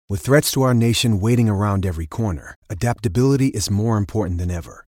With threats to our nation waiting around every corner, adaptability is more important than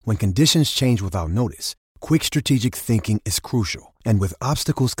ever. When conditions change without notice, quick strategic thinking is crucial. And with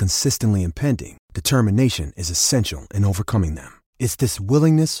obstacles consistently impending, determination is essential in overcoming them. It's this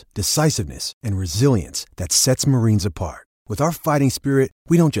willingness, decisiveness, and resilience that sets Marines apart. With our fighting spirit,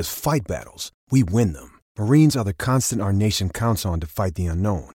 we don't just fight battles, we win them. Marines are the constant our nation counts on to fight the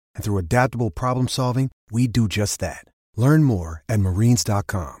unknown. And through adaptable problem solving, we do just that. Learn more at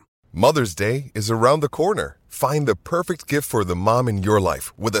marines.com. Mother's Day is around the corner. Find the perfect gift for the mom in your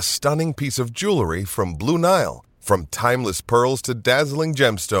life with a stunning piece of jewelry from Blue Nile. From timeless pearls to dazzling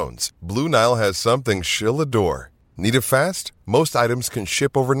gemstones, Blue Nile has something she'll adore. Need it fast? Most items can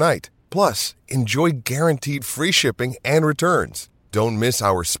ship overnight. Plus, enjoy guaranteed free shipping and returns. Don't miss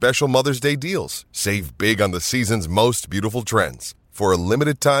our special Mother's Day deals. Save big on the season's most beautiful trends. For a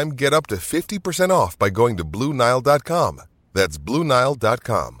limited time, get up to 50% off by going to BlueNile.com. That's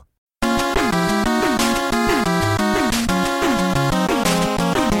BlueNile.com.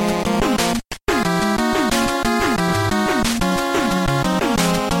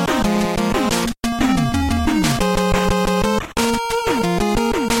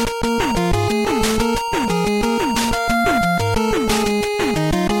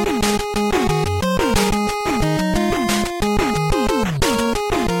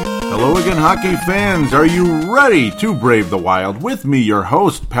 Hockey fans, are you ready to brave the wild? With me, your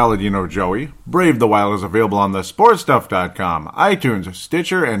host, Paladino Joey. Brave the Wild is available on the sportstuff.com, iTunes,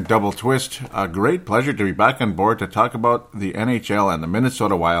 Stitcher, and Double Twist. A great pleasure to be back on board to talk about the NHL and the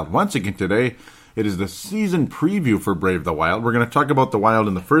Minnesota Wild. Once again today, it is the season preview for Brave the Wild. We're going to talk about the Wild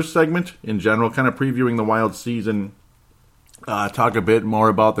in the first segment, in general, kind of previewing the Wild season. Talk a bit more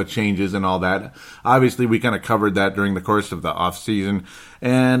about the changes and all that. Obviously, we kind of covered that during the course of the off-season.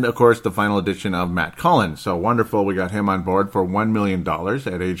 And, of course, the final edition of Matt Cullen. So wonderful. We got him on board for $1 million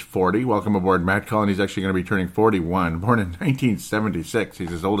at age 40. Welcome aboard, Matt Cullen. He's actually going to be turning 41. Born in 1976.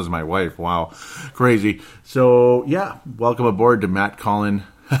 He's as old as my wife. Wow. Crazy. So, yeah, welcome aboard to Matt Cullen.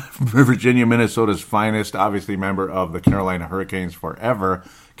 Virginia, Minnesota's finest. Obviously, member of the Carolina Hurricanes forever.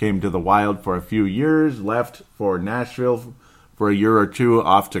 Came to the Wild for a few years. Left for Nashville for a year or two,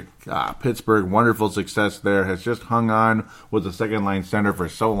 off to Pittsburgh. Wonderful success there. Has just hung on, was a second-line center for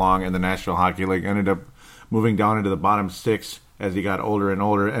so long in the National Hockey League. Ended up moving down into the bottom six as he got older and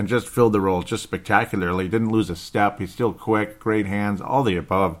older, and just filled the role just spectacularly. Didn't lose a step. He's still quick, great hands, all the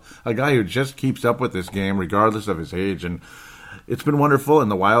above. A guy who just keeps up with this game regardless of his age, and it's been wonderful. In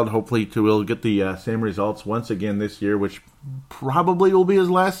the Wild, hopefully, we'll get the same results once again this year, which probably will be his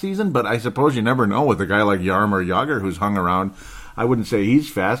last season, but I suppose you never know with a guy like Jaromir Jagr who's hung around. I wouldn't say he's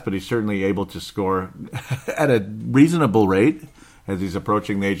fast, but he's certainly able to score at a reasonable rate as he's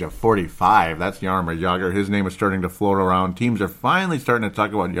approaching the age of 45. That's Jaromir Jagr. His name is starting to float around. Teams are finally starting to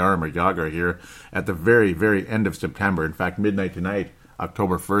talk about Jaromir Jagr here at the very, very end of September. In fact, midnight tonight,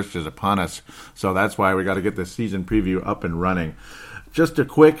 October 1st is upon us. So that's why we got to get this season preview up and running. Just a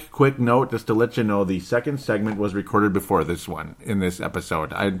quick note, just to let you know, the second segment was recorded before this one in this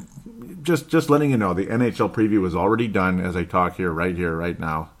episode. I just letting you know, the NHL preview is already done as I talk here, right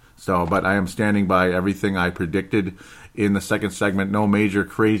now. So, but I am standing by everything I predicted in the second segment. No major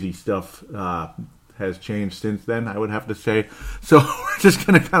crazy stuff has changed since then, I would have to say. So we're just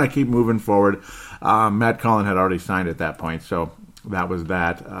going to kind of keep moving forward. Matt Cullen had already signed at that point, so that was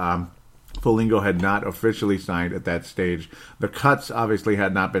that. Foligno had not officially signed at that stage. The cuts obviously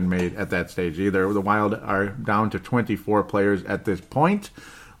had not been made at that stage either. The Wild are down to 24 players at this point,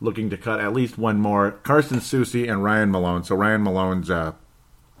 looking to cut at least one more. Carson Soucy and Ryan Malone. So Ryan Malone's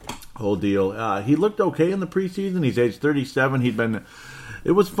whole deal. He looked okay in the preseason. He's age 37.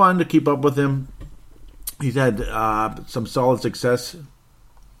 It was fun to keep up with him. He's had some solid success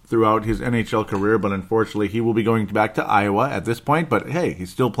throughout his NHL career, but unfortunately he will be going back to Iowa at this point. But hey, he's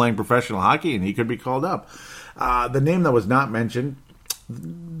still playing professional hockey and he could be called up. The name that was not mentioned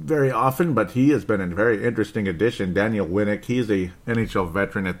very often, but he has been a very interesting addition, Daniel Winnik. He is a NHL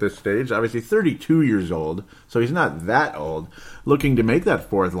veteran at this stage, obviously 32 years old, so he's not that old. Looking to make that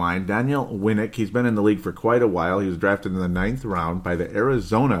fourth line, Daniel Winnik, he's been in the league for quite a while. He was drafted in the 9th round by the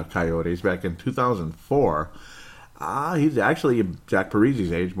Arizona Coyotes back in 2004. He's actually Jack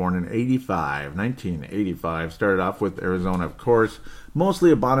Parise's age, born in 1985. Started off with Arizona, of course. Mostly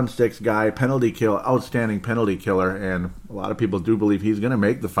a bottom six guy, outstanding penalty killer, and a lot of people do believe he's going to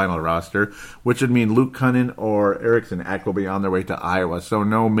make the final roster, which would mean Luke Kunin or Eriksson Ek will be on their way to Iowa. So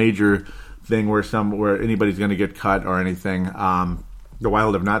no major thing where anybody's going to get cut or anything. The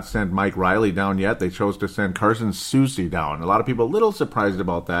Wild have not sent Mike Riley down yet. They chose to send Carson Soucy down. A lot of people a little surprised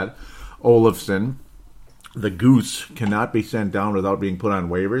about that. Olofsson the Goose cannot be sent down without being put on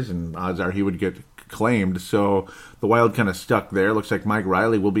waivers, and odds are he would get claimed. So the Wild kind of stuck there. Looks like Mike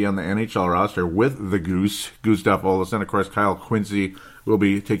Riley will be on the NHL roster with the Goose, Gustav Olofsson. Of course, Kyle Quincy will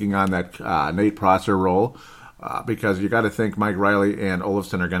be taking on that Nate Prosser role because you got to think Mike Riley and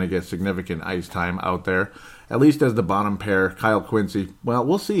Olofsson are going to get significant ice time out there, at least as the bottom pair. Kyle Quincy, well,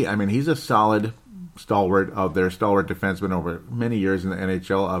 we'll see. I mean, he's a solid stalwart out there, stalwart defenseman over many years in the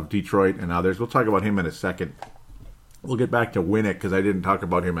NHL of Detroit and others. We'll talk about him in a second. We'll get back to Winnick because I didn't talk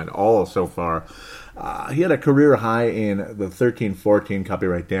about him at all so far. He had a career high in the 13-14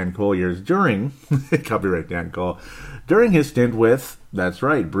 copyright Dan Cole years during copyright Dan Cole during his stint with, that's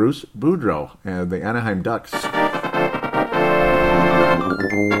right, Bruce Boudreau and the Anaheim Ducks.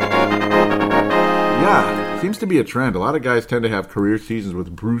 Yeah, seems to be a trend. A lot of guys tend to have career seasons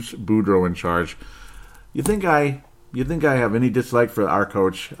with Bruce Boudreau in charge. You think I have any dislike for our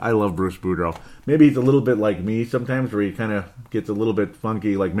coach? I love Bruce Boudreau. Maybe he's a little bit like me sometimes, where he kind of gets a little bit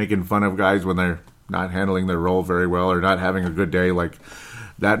funky, like making fun of guys when they're not handling their role very well or not having a good day. Like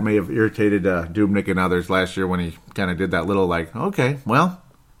that may have irritated Dubnyk and others last year when he kind of did that little like, okay, well,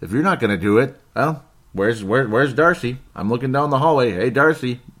 if you're not going to do it, well, where's Darcy? I'm looking down the hallway. Hey,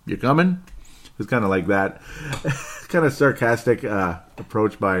 Darcy, you coming? It's kind of like that. Kind of sarcastic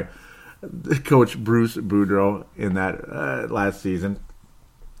approach by Coach Bruce Boudreau in that last season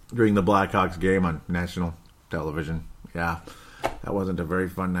during the Blackhawks game on national television. Yeah, that wasn't a very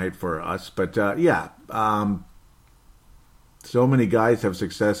fun night for us. But, so many guys have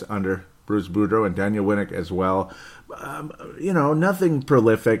success under Bruce Boudreau and Daniel Winnick as well. Nothing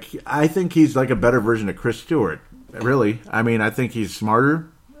prolific. I think he's like a better version of Chris Stewart, really. I mean, I think he's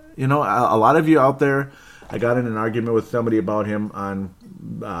smarter. A lot of you out there, I got in an argument with somebody about him on,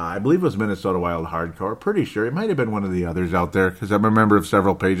 I believe it was Minnesota Wild Hardcore. Pretty sure it might have been one of the others out there because I'm a member of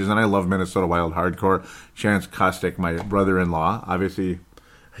several pages, and I love Minnesota Wild Hardcore. Chance Kostick, my brother-in-law, obviously,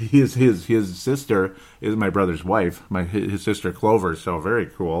 his sister is my brother's wife, his sister Clover. So very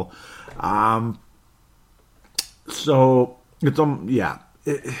cool. So it's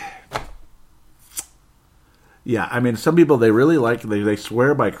Yeah, I mean, some people, they really like, they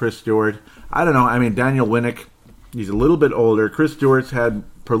swear by Chris Stewart. I don't know. I mean, Daniel Winnick, he's a little bit older. Chris Stewart's had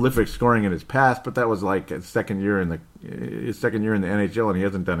prolific scoring in his past, but that was like his second year in the NHL, and he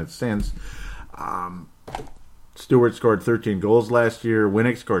hasn't done it since. Stewart scored 13 goals last year.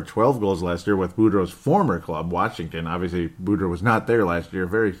 Winnick scored 12 goals last year with Boudreau's former club, Washington. Obviously, Boudreau was not there last year.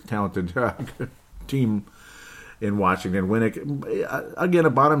 Very talented team in Washington. Winnick, again, a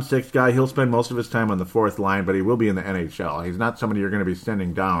bottom six guy. He'll spend most of his time on the fourth line, but he will be in the NHL. He's not somebody you're going to be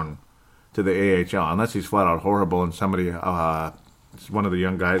sending down to the AHL, unless he's flat out horrible and somebody, one of the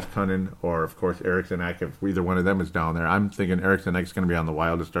young guys, Cunnin, or, of course, Eriksson Ek, if either one of them is down there. I'm thinking Eriksson Ek's going to be on the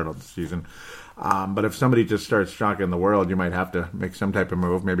Wild to start out the season. But if somebody just starts shocking the world, you might have to make some type of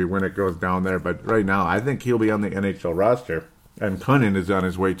move. Maybe Winnick goes down there. But right now, I think he'll be on the NHL roster. And Cunnin is on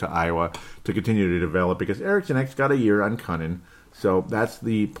his way to Iowa to continue to develop because Eriksson Ek's got a year on Cunnin. So that's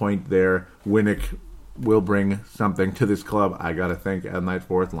the point there. Winnick will bring something to this club, I got to think, on that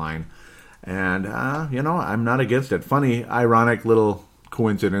fourth line. And, I'm not against it. Funny, ironic little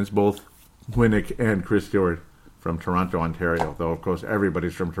coincidence, both Winnick and Chris Stewart from Toronto, Ontario. Though, of course,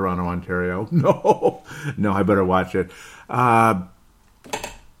 everybody's from Toronto, Ontario. No, I better watch it. I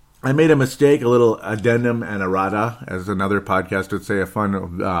made a mistake, a little addendum and errata, as another podcast would say, a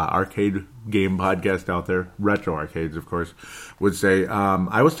fun arcade game podcast out there, Retro Arcades, of course, would say.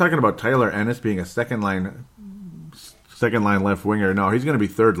 I was talking about Tyler Ennis being a second line left winger. No, he's going to be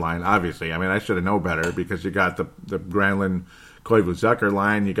third line, obviously. I mean, I should have known better because you got the Granlund, Koivu Zucker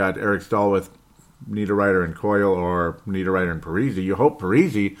line. You got Eric Stahl with Niederreiter and Coyle, or Niederreiter and Parise. You hope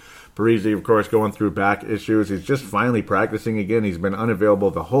Parise, of course, going through back issues. He's just finally practicing again. He's been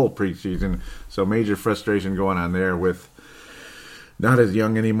unavailable the whole preseason, so major frustration going on there with not as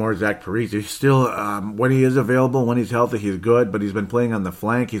young anymore, Zach Parise. Still, when he is available, when he's healthy, he's good, but he's been playing on the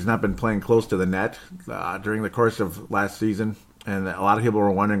flank. He's not been playing close to the net during the course of last season, and a lot of people were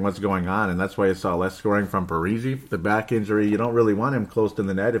wondering what's going on, and that's why you saw less scoring from Parise. The back injury, you don't really want him close to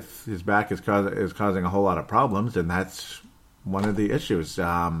the net if his back is causing a whole lot of problems, and that's one of the issues.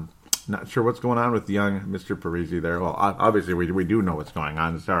 Not sure what's going on with young Mr. Parise there. Well, obviously we do know what's going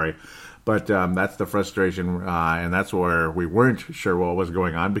on, sorry. But that's the frustration, and that's where we weren't sure what was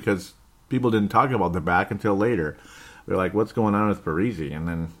going on because people didn't talk about the back until later. They're like, what's going on with Parise? And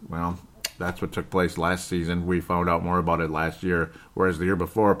then, well, that's what took place last season. We found out more about it last year, whereas the year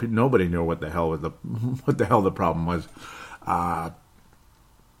before, nobody knew what the hell the problem was.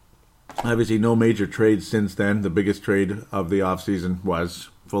 Obviously, no major trades since then. The biggest trade of the offseason was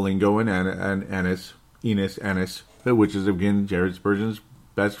Foligno and Ennis Enes Ennis, which is, again, Jared Spurgeon's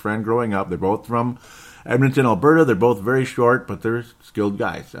best friend growing up. They're both from Edmonton, Alberta. They're both very short, but they're skilled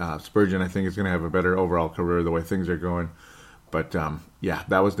guys. Spurgeon, I think, is going to have a better overall career the way things are going. But,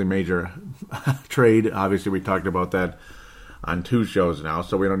 that was the major trade. Obviously, we talked about that on 2 shows now,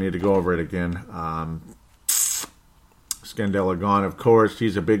 so we don't need to go over it again. Scandella gone, of course.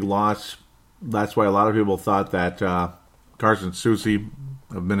 He's a big loss. That's why a lot of people thought that Carson Soucy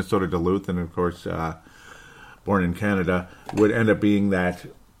of Minnesota Duluth, and of course born in Canada, would end up being that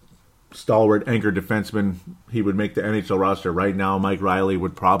stalwart anchor defenseman. He would make the NHL roster. Right now, Mike Riley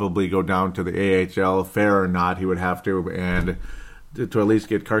would probably go down to the AHL. Fair or not, he would have to, and to at least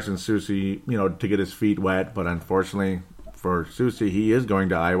get Carson Soucy, to get his feet wet. But unfortunately for Soucy, he is going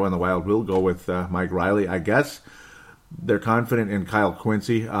to Iowa, and the Wild will go with Mike Riley. I guess they're confident in Kyle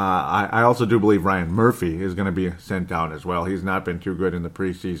Quincy. I also do believe Ryan Murphy is going to be sent down as well. He's not been too good in the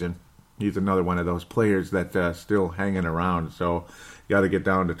preseason. He's another one of those players that's still hanging around. So you got to get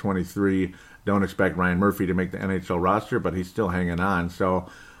down to 23. Don't expect Ryan Murphy to make the NHL roster, but he's still hanging on. So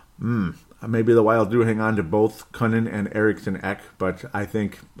maybe the Wild do hang on to both Kunnin and Eriksson Ek, but I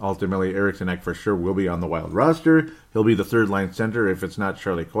think ultimately Eriksson Ek for sure will be on the Wild roster. He'll be the third-line center if it's not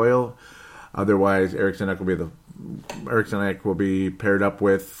Charlie Coyle. Otherwise, Eriksson Ek will be paired up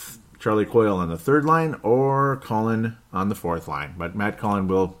with Charlie Coyle on the third line or Cullen on the fourth line. But Matt Cullen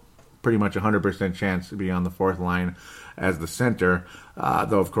will pretty much 100% chance to be on the fourth line as the center.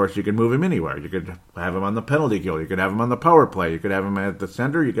 Though, of course, you could move him anywhere. You could have him on the penalty kill. You could have him on the power play. You could have him at the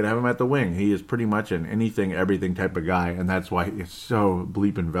center. You could have him at the wing. He is pretty much an anything, everything type of guy, and that's why he's so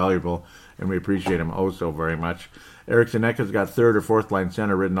bleeping valuable, and we appreciate him oh so very much. Eriksson Ek has got third or fourth line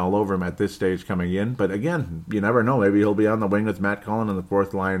center written all over him at this stage coming in. But again, you never know. Maybe he'll be on the wing with Matt Cullen on the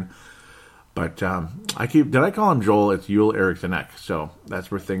fourth line. But did I call him Joel? It's Yul Eriksson Ek. So that's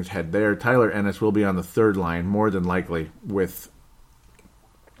where things head there. Tyler Ennis will be on the third line, more than likely, with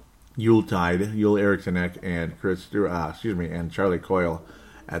Yul Eriksson Ek, and and Charlie Coyle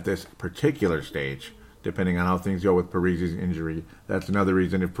at this particular stage, depending on how things go with Parise's injury. That's another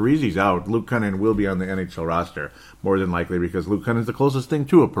reason. If Parise's out, Luke Kunin will be on the NHL roster, more than likely, because Luke Kunin's the closest thing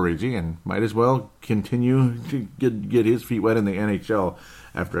to a Parise, and might as well continue to get his feet wet in the NHL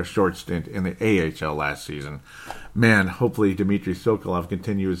after a short stint in the AHL last season. Man, hopefully Dmitry Sokolov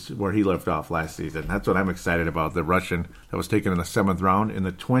continues where he left off last season. That's what I'm excited about. The Russian that was taken in the 7th round in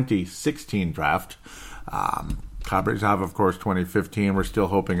the 2016 draft. Kaprizov, of course, 2015. We're still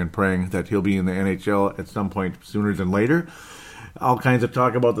hoping and praying that he'll be in the NHL at some point sooner than later. All kinds of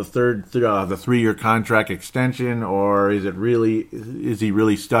talk about the 3-year contract extension, or is he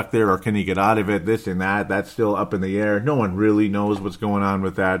really stuck there, or can he get out of it? This and that. That's still up in the air. No one really knows what's going on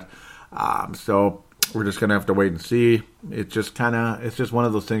with that. So we're just gonna have to wait and see. It's just one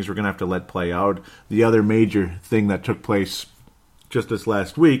of those things we're gonna have to let play out. The other major thing that took place just this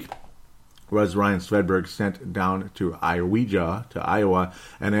last week was Ryan Svedberg sent down to Iowa,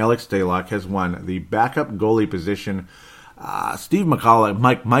 and Alex Stalock has won the backup goalie position. Steve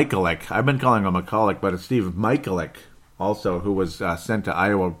Michalek, I've been calling him McCulloch, but it's Steve Michalek also, who was sent to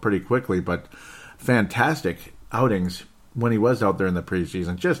Iowa pretty quickly, but fantastic outings when he was out there in the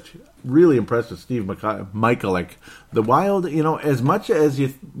preseason. Just really impressed with Steve Michalek. The Wild, as much as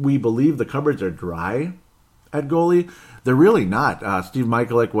we believe the cupboards are dry at goalie, they're really not. Steve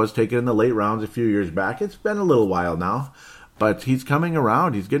Michalek was taken in the late rounds a few years back. It's been a little while now, but he's coming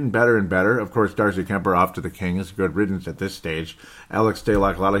around. He's getting better and better. Of course, Darcy Kemper off to the Kings. Good riddance at this stage. Alex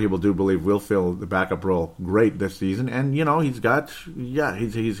Stalock, a lot of people do believe, will fill the backup role great this season. And,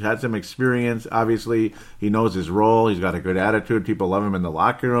 he's had some experience. Obviously, he knows his role. He's got a good attitude. People love him in the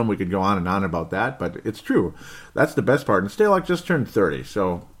locker room. We could go on and on about that, but it's true. That's the best part. And Stalock just turned 30,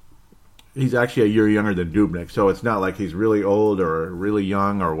 so he's actually a year younger than Dubnyk, so it's not like he's really old or really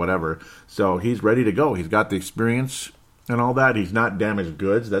young or whatever. So he's ready to go. He's got the experience and all that. He's not damaged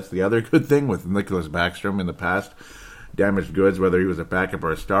goods. That's the other good thing with Nicholas Backstrom in the past. Damaged goods, whether he was a backup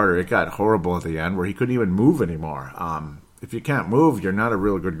or a starter, it got horrible at the end where he couldn't even move anymore. If you can't move, you're not a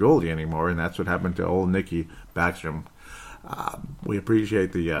real good goalie anymore, and that's what happened to old Nicky Backstrom. We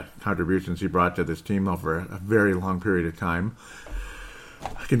appreciate the contributions he brought to this team over a very long period of time.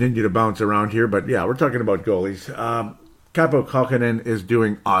 I continue to bounce around here, but yeah, we're talking about goalies. Kaapo Kähkönen is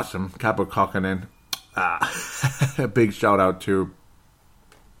doing awesome. Kaapo Kähkönen, a big shout out to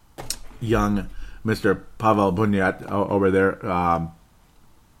young Mr. Pavel Bunyat over there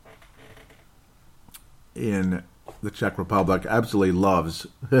in the Czech Republic, absolutely loves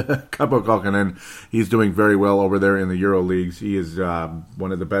Kaapo Kähkönen. He's doing very well over there in the Euro Leagues. He is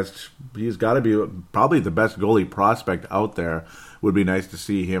one of the best. He's got to be probably the best goalie prospect out there. Would be nice to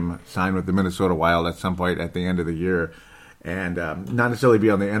see him sign with the Minnesota Wild at some point at the end of the year. And not necessarily be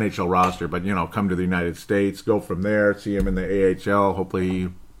on the NHL roster, but, come to the United States, go from there, see him in the AHL. Hopefully he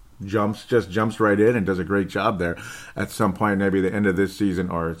jumps right in and does a great job there at some point, maybe the end of this season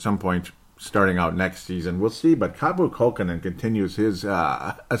or at some point starting out next season. We'll see, but Kaapo Kähkönen continues his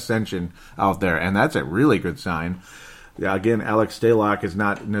ascension out there, and that's a really good sign. Yeah, again, Alex Stalock is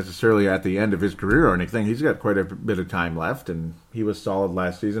not necessarily at the end of his career or anything. He's got quite a bit of time left, and he was solid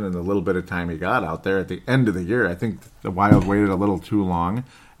last season in the little bit of time he got out there at the end of the year. I think the Wild waited a little too long,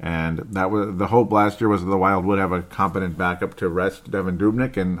 and that was the hope last year was the Wild would have a competent backup to rest Devan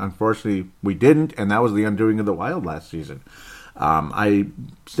Dubnyk, and unfortunately we didn't, and that was the undoing of the Wild last season. I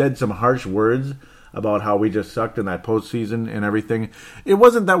said some harsh words about how we just sucked in that postseason and everything. It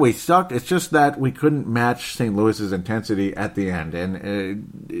wasn't that we sucked. It's just that we couldn't match St. Louis's intensity at the end.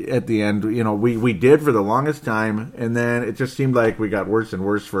 And at the end, we did for the longest time, and then it just seemed like we got worse and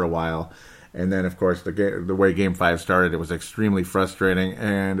worse for a while. And then, of course, the way Game 5 started, it was extremely frustrating.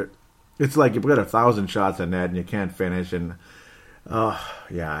 And it's like you put 1,000 shots on net and you can't finish. And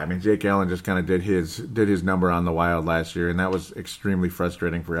Jake Allen just kind of did his number on the Wild last year, and that was extremely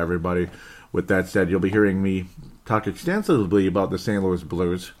frustrating for everybody. With that said, you'll be hearing me talk extensively about the St. Louis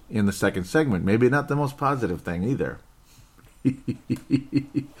Blues in the second segment. Maybe not the most positive thing either.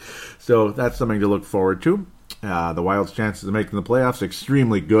 So that's something to look forward to. The Wild's chances of making the playoffs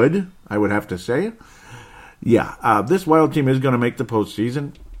extremely good, I would have to say. This Wild team is going to make the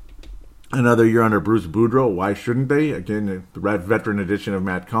postseason. Another year under Bruce Boudreau. Why shouldn't they? Again, the veteran addition of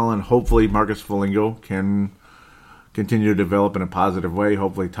Matt Cullen. Hopefully Marcus Foligno can continue to develop in a positive way.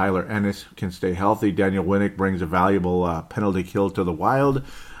 Hopefully Tyler Ennis can stay healthy. Daniel Winnick brings a valuable penalty kill to the Wild.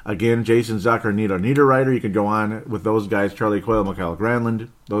 Again, Jason Zucker, Nito Niederreiter. You can go on with those guys. Charlie Coyle, Mikael Granlund.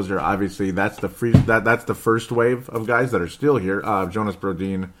 Those are obviously that's the first wave of guys that are still here. Jonas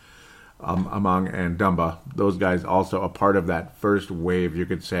Brodin, Among, and Dumba. Those guys also a part of that first wave, you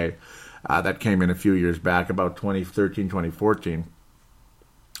could say, that came in a few years back, about 2013, 2014,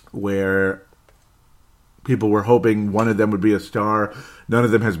 where people were hoping one of them would be a star. None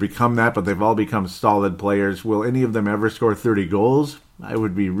of them has become that, but they've all become solid players. Will any of them ever score 30 goals? It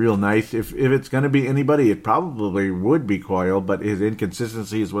would be real nice. If it's going to be anybody, it probably would be Coyle, but his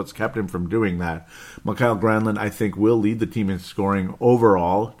inconsistency is what's kept him from doing that. Mikael Granlund, I think, will lead the team in scoring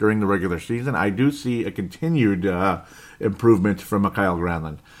overall during the regular season. I do see a continued improvement from Mikael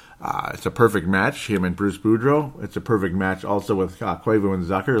Granlund. It's a perfect match, him and Bruce Boudreau. It's a perfect match also with Koivu and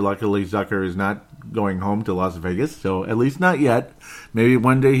Zucker. Luckily, Zucker is not going home to Las Vegas, so at least not yet. Maybe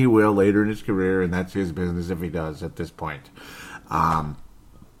one day he will later in his career, and that's his business if he does at this point.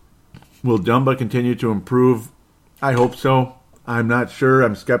 Will Dumba continue to improve? I hope so. I'm not sure.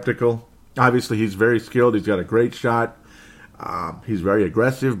 I'm skeptical. Obviously, he's very skilled. He's got a great shot. He's very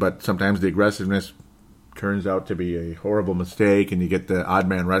aggressive, but sometimes the aggressiveness turns out to be a horrible mistake, and you get the odd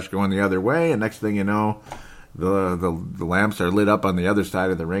man rush going the other way, and next thing you know, the lamps are lit up on the other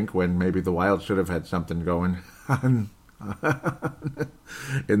side of the rink when maybe the Wild should have had something going on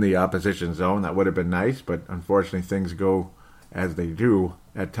in the opposition zone. That would have been nice, but unfortunately things go as they do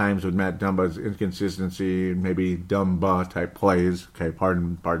at times with Matt Dumba's inconsistency, maybe Dumba type plays. Okay,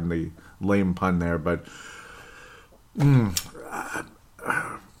 pardon the lame pun there, but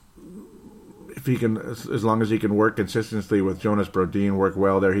if he can, as long as he can work consistently with Jonas Brodin, work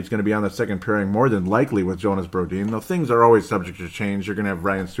well there, he's going to be on the second pairing more than likely with Jonas Brodin. Though things are always subject to change. You're going to have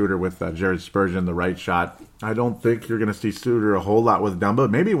Ryan Suter with Jared Spurgeon, the right shot. I don't think you're going to see Suter a whole lot with Dumba.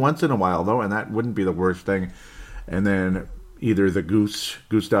 Maybe once in a while, though, and that wouldn't be the worst thing. And then either the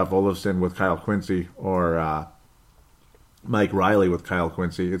Gustav Olofsson with Kyle Quincy, or Mike Riley with Kyle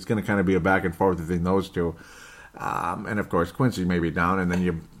Quincy. It's going to kind of be a back and forth between those two. And, of course, Quincy may be down, and then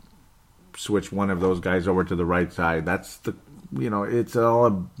you switch one of those guys over to the right side. That's it's all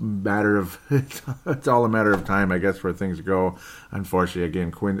a matter of it's all a matter of time, I guess, where things go. Unfortunately,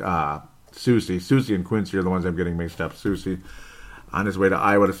 again, Susie and Quincy are the ones I'm getting mixed up. Susie on his way to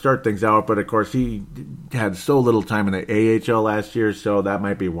Iowa to start things out, but of course he had so little time in the AHL last year, so that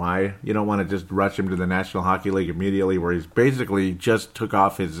might be why. You don't want to just rush him to the National Hockey League immediately, where he's basically just took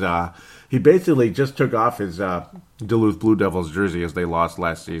off his Duluth Blue Devils jersey as they lost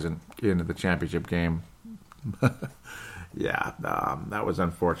last season in the championship game. That was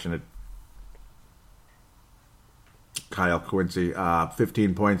unfortunate. Kyle Quincy,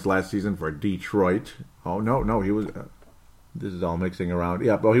 15 points last season for Detroit. Oh, no, he was... This is all mixing around.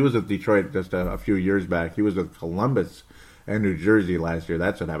 Yeah, well, he was with Detroit just a few years back. He was with Columbus and New Jersey last year.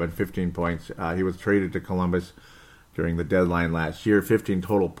 That's what happened, 15 points. He was traded to Columbus during the deadline last year, 15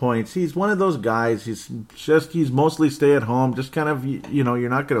 total points. He's one of those guys, he's mostly stay at home, just kind of, you're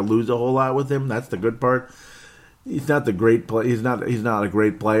not going to lose a whole lot with him. That's the good part. He's not the great play. He's not a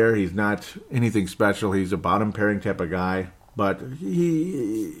great player. He's not anything special. He's a bottom pairing type of guy, but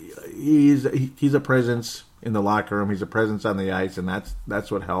he's a presence in the locker room. He's a presence on the ice, and that's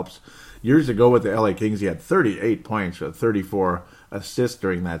what helps. Years ago with the LA Kings, he had 38 points with 34 assists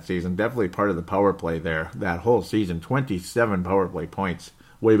during that season. Definitely part of the power play there that whole season. 27 power play points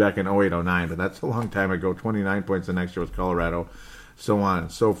way back in 08-09, but that's a long time ago. 29 points the next year with Colorado. So on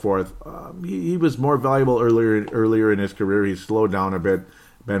and so forth. He was more valuable earlier in his career. He slowed down a bit,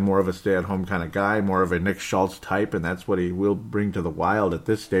 been more of a stay-at-home kind of guy, more of a Nick Schultz type, and that's what he will bring to the Wild at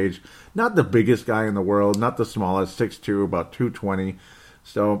this stage. Not the biggest guy in the world, not the smallest, 6'2", about 220.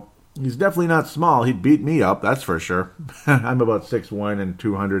 So he's definitely not small. He'd beat me up, that's for sure. I'm about 6'1" and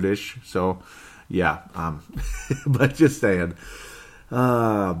 200-ish, so yeah. But just saying.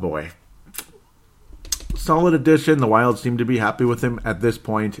 Boy. Solid addition. The Wild seem to be happy with him at this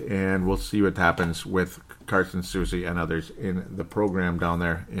point, and we'll see what happens with Carson Soucy and others in the program down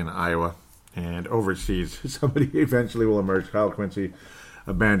there in Iowa and overseas. Somebody eventually will emerge. Kyle Quincy,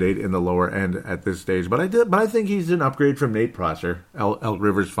 a Band-Aid in the lower end at this stage. But I think he's an upgrade from Nate Prosser, Elk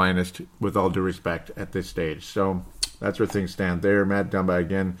River's finest, with all due respect at this stage. So that's where things stand there. Matt Dumba,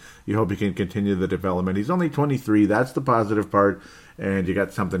 again, you hope he can continue the development. He's only 23. That's the positive part. And you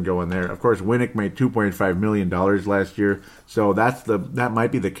got something going there. Of course, Winnick made $2.5 million last year, so that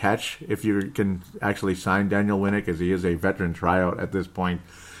might be the catch if you can actually sign Daniel Winnick, as he is a veteran tryout at this point.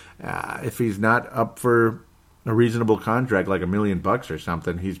 If he's not up for a reasonable contract, like $1 million or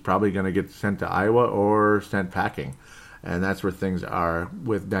something, he's probably going to get sent to Iowa or sent packing, and that's where things are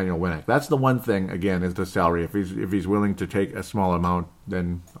with Daniel Winnick. That's the one thing, again, is the salary. If he's willing to take a small amount,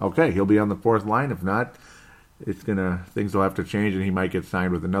 then okay, he'll be on the fourth line. If not, things will have to change, and he might get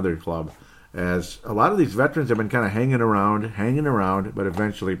signed with another club. As a lot of these veterans have been kind of hanging around, but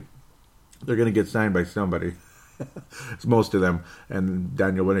eventually they're going to get signed by somebody. It's most of them, and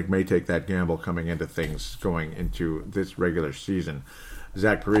Daniel Winnick may take that gamble coming into things going into this regular season.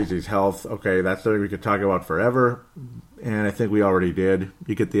 Zach Parise's health, okay, that's something we could talk about forever, and I think we already did.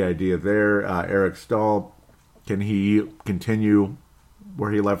 You get the idea there. Eric Stahl, can he continue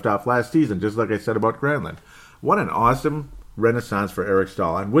where he left off last season, just like I said about Granlund? What an awesome renaissance for Eric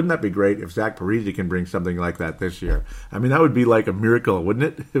Stahl. And wouldn't that be great if Zach Parise can bring something like that this year? I mean, that would be like a miracle,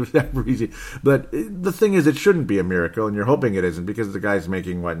 wouldn't it? If Zach Parise. But the thing is, it shouldn't be a miracle, and you're hoping it isn't, because the guy's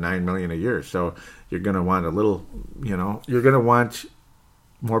making, $9 million a year. So you're going to want a little, you're going to want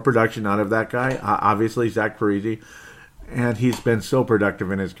more production out of that guy. Obviously, Zach Parise. And he's been so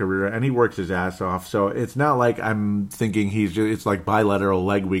productive in his career, and he works his ass off. So it's not like I'm thinking it's like bilateral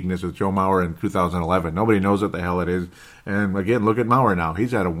leg weakness with Joe Mauer in 2011. Nobody knows what the hell it is. And again, look at Mauer now.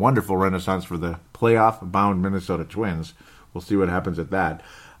 He's had a wonderful renaissance for the playoff-bound Minnesota Twins. We'll see what happens at that.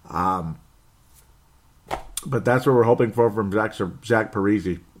 But that's what we're hoping for from Zach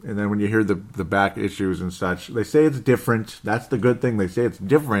Parise. And then when you hear the back issues and such, they say it's different. That's the good thing. They say it's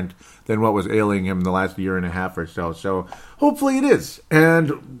different than what was ailing him the last year and a half or so. So hopefully it is.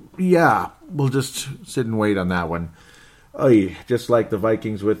 And yeah, we'll just sit and wait on that one. Just like the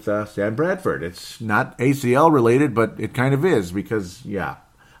Vikings with Sam Bradford. It's not ACL related, but it kind of is because, yeah,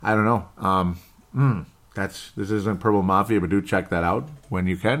 I don't know. This isn't Purple Mafia, but do check that out when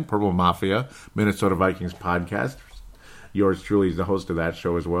you can. Purple Mafia, Minnesota Vikings podcast. Yours truly is the host of that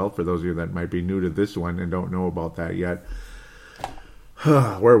show as well, for those of you that might be new to this one and don't know about that yet.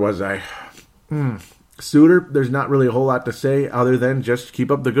 Where was I? Suter, there's not really a whole lot to say other than just keep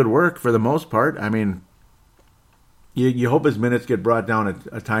up the good work for the most part. I mean, you hope his minutes get brought down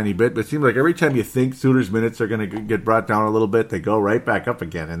a tiny bit, but it seems like every time you think Suter's minutes are going to get brought down a little bit, they go right back up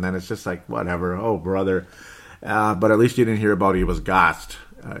again, and then it's just like, whatever, oh, brother. But at least you didn't hear about he was gassed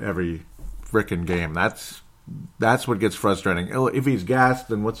every frickin' game. That's what gets frustrating. If he's gassed,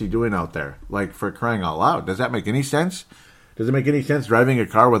 then what's he doing out there? Like, for crying out loud. Does that make any sense? Does it make any sense driving a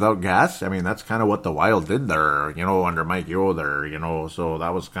car without gas? I mean, that's kind of what the Wild did there, under Mike Yeo there, So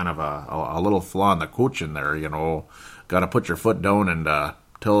that was kind of a little flaw in the coaching there, Got to put your foot down and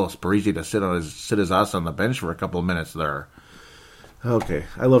tell Parise to sit his ass on the bench for a couple of minutes there. Okay,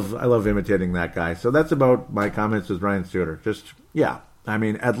 I love imitating that guy. So that's about my comments with Ryan Suter. Just, yeah. I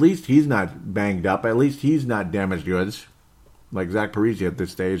mean, at least he's not banged up. At least he's not damaged goods like Zach Parise at this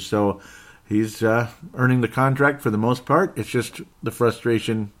stage. So he's earning the contract for the most part. It's just the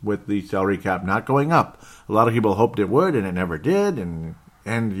frustration with the salary cap not going up. A lot of people hoped it would, and it never did, and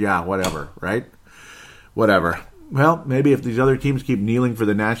yeah, whatever, right? Whatever. Well, maybe if these other teams keep kneeling for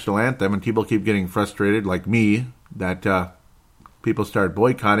the national anthem and people keep getting frustrated, like me, that people start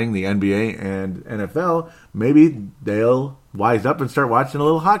boycotting the NBA and NFL, maybe they'll wise up and start watching a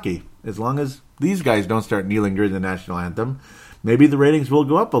little hockey. As long as these guys don't start kneeling during the national anthem, maybe the ratings will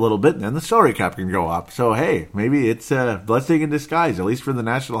go up a little bit, and then the salary cap can go up. So, hey, maybe it's a blessing in disguise, at least for the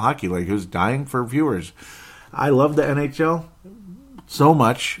National Hockey League, who's dying for viewers. I love the NHL so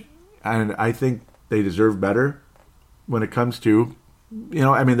much, and I think they deserve better when it comes to,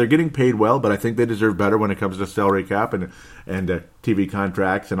 they're getting paid well, but I think they deserve better when it comes to salary cap and TV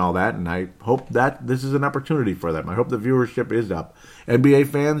contracts and all that, and I hope that this is an opportunity for them. I hope the viewership is up. NBA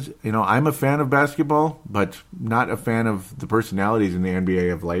fans, I'm a fan of basketball, but not a fan of the personalities in the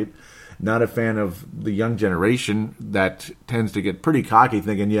NBA of late. Not a fan of the young generation that tends to get pretty cocky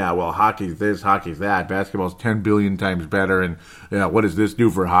thinking, yeah, well, hockey's this, hockey's that. Basketball's 10 billion times better, and what does this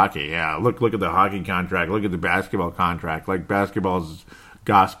do for hockey? Yeah, look at the hockey contract. Look at the basketball contract. Like, basketball's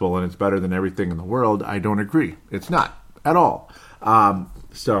gospel and it's better than everything in the world. I don't agree. It's not at all.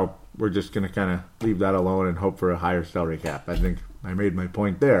 So we're just going to kind of leave that alone and hope for a higher salary cap. I think I made my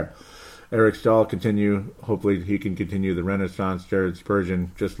point there. Eric Staal hopefully he can continue the renaissance. Jared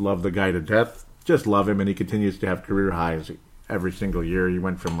Spurgeon, just love the guy to death. Just love him, and he continues to have career highs every single year. He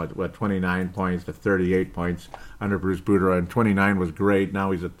went from 29 points to 38 points under Bruce Boudreau, and 29 was great.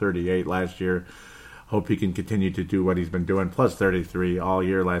 Now he's at 38 last year. Hope he can continue to do what he's been doing, plus 33 all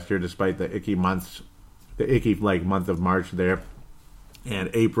year last year, despite the icky month of March there. And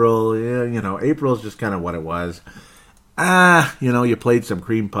April, April's just kind of what it was. You played some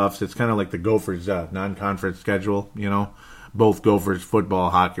cream puffs. It's kind of like the Gophers' non-conference schedule, Both Gophers, football,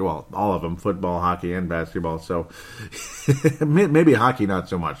 hockey, well, all of them, football, hockey, and basketball. So maybe hockey not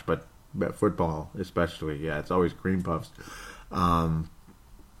so much, but football especially. Yeah, it's always cream puffs.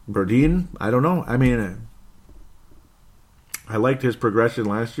 Brodin, I don't know. I mean, I liked his progression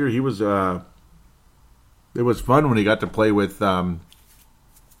last year. He was, it was fun when he got to play with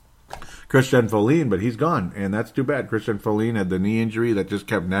Christian Folin, but he's gone, and that's too bad. Christian Folin had the knee injury that just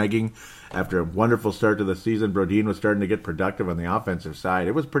kept nagging. After a wonderful start to the season, Brodin was starting to get productive on the offensive side.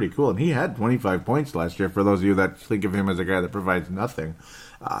 It was pretty cool, and he had 25 points last year, for those of you that think of him as a guy that provides nothing.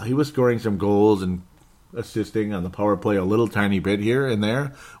 He was scoring some goals and assisting on the power play a little tiny bit here and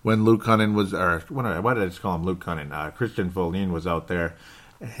there when Luke Cunnin was, or why did I just call him Luke Cunnin? Christian Folin was out there,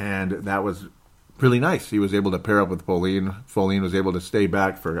 and that was really nice. He was able to pair up with Folin. Folin was able to stay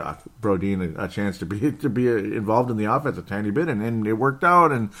back for Brodin a chance to be involved in the offense a tiny bit, and it worked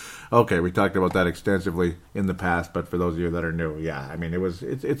out. And okay, we talked about that extensively in the past, but for those of you that are new, yeah, I mean,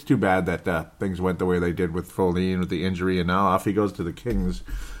 it's too bad that things went the way they did with Folin with the injury, and now off he goes to the Kings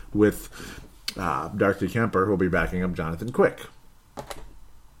with Darcy Kemper, who will be backing up Jonathan Quick.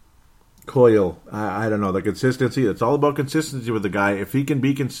 Coyle, I don't know, the consistency. It's all about consistency with the guy. If he can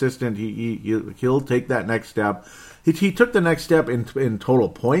be consistent, he'll take that next step. He took the next step in total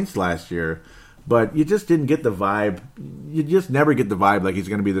points last year, but you just didn't get the vibe. You just never get the vibe like he's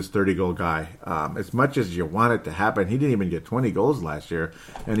going to be this 30-goal guy. As much as you want it to happen, he didn't even get 20 goals last year,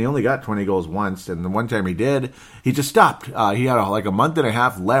 and he only got 20 goals once, and the one time he did, he just stopped. He had a month and a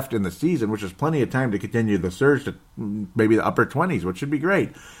half left in the season, which is plenty of time to continue the surge to maybe the upper 20s, which should be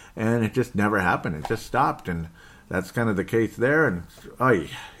great. And it just never happened. It just stopped, and that's kind of the case there. And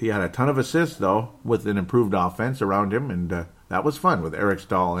he had a ton of assists, though, with an improved offense around him, and that was fun with Eric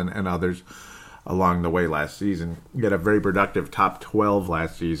Staal and others along the way last season. He had a very productive top 12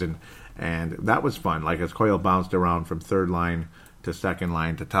 last season, and that was fun. Like, as Coyle bounced around from third line to second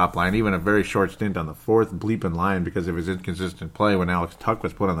line to top line, even a very short stint on the fourth bleeping line because of his inconsistent play when Alex Tuch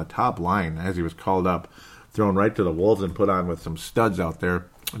was put on the top line as he was called up, thrown right to the Wolves and put on with some studs out there.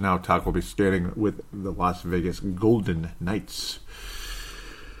 Now Tuch will be skating with the Las Vegas Golden Knights.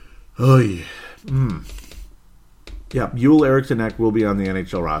 Oh, yeah. Yeah, Joel Eriksson Ek will be on the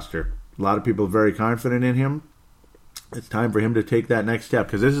NHL roster. A lot of people are very confident in him. It's time for him to take that next step,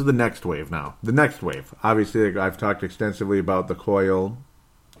 because this is the next wave now. The next wave. Obviously, I've talked extensively about the Coyle,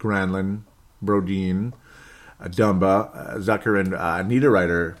 Granlund, Brodin, Dumba, Zucker, and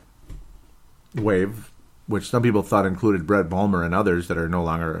Niederreiter wave, which some people thought included Brett Bulmer and others that are no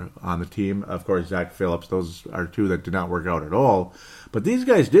longer on the team. Of course, Zach Phillips, those are two that did not work out at all. But these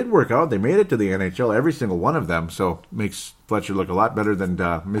guys did work out. They made it to the NHL, every single one of them, so makes Fletcher look a lot better than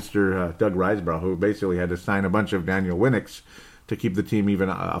Mr. Doug Risebrough, who basically had to sign a bunch of Daniel Winnicks to keep the team even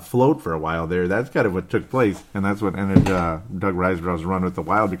afloat for a while there. That's kind of what took place, and that's what ended Doug Riseborough's run with the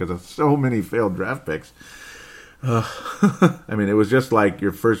Wild because of so many failed draft picks. I mean, it was just like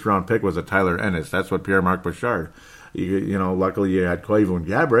your first-round pick was a Tyler Ennis. That's what Pierre-Marc Bouchard. You know, luckily you had Koivu and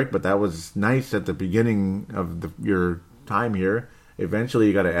Gaborik, but that was nice at the beginning of your time here. Eventually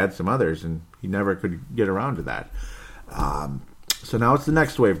you got to add some others, and he never could get around to that. So now it's the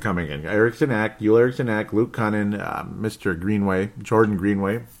next wave coming in. Eriksson Ek, Luke Cunnin, Mr. Greenway, Jordan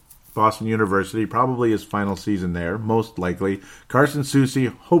Greenway, Boston University, probably his final season there, most likely. Carson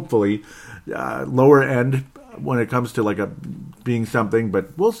Soucy, hopefully, lower end when it comes to like being something,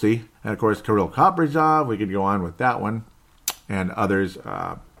 but we'll see. And of course, Kirill Kaprizov, we could go on with that one, and others.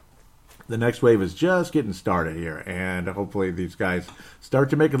 The next wave is just getting started here, and hopefully these guys start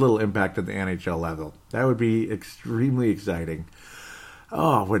to make a little impact at the NHL level. That would be extremely exciting.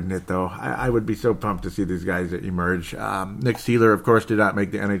 Oh, wouldn't it, though? I would be so pumped to see these guys emerge. Nick Seeler, of course, did not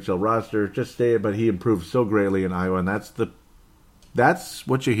make the NHL roster. Just say it, but he improved so greatly in Iowa, and that's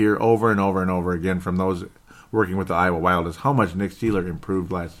what you hear over and over and over again from those working with the Iowa Wild, is how much Nick Seeler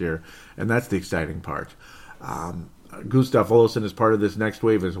improved last year, and that's the exciting part. Gustav Olofsson is part of this next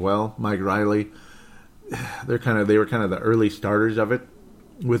wave as well. Mike Riley, they were kind of the early starters of it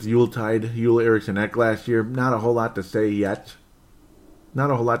with Yule Eriksson Ek last year. Not a whole lot to say yet.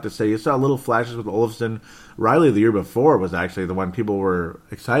 You saw little flashes with Olofsson. Riley the year before was actually the one people were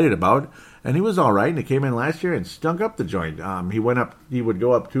excited about, and he was all right. And he came in last year and stunk up the joint. He would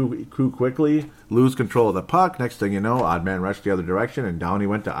go up too quickly, lose control of the puck. Next thing you know, odd man rushed the other direction, and down he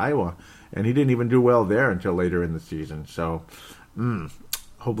went to Iowa. And he didn't even do well there until later in the season. So,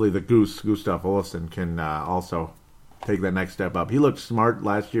 hopefully the Gustav Olofsson, can also take that next step up. He looked smart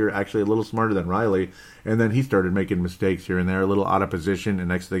last year, actually a little smarter than Riley, and then he started making mistakes here and there, a little out of position, and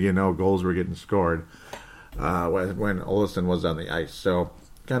next thing you know, goals were getting scored when Olofsson was on the ice. So,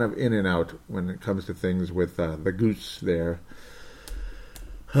 kind of in and out when it comes to things with the Goose there.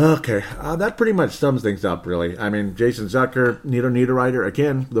 Okay, that pretty much sums things up, really. I mean, Jason Zucker, Niederreiter,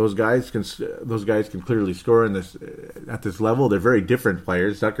 again, those guys can clearly score in this at this level. They're very different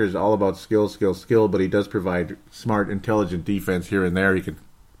players. Zucker is all about skill, but he does provide smart, intelligent defense here and there. He can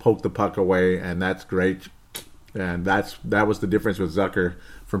poke the puck away, and that's great. And that was the difference with Zucker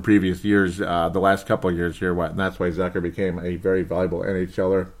from previous years, the last couple of years here, and that's why Zucker became a very valuable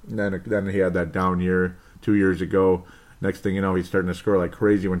NHLer. And then he had that down year 2 years ago. Next thing you know, he's starting to score like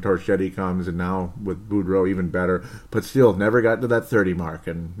crazy when Torchetti comes, and now with Boudreau, even better. But still, never got to that 30 mark,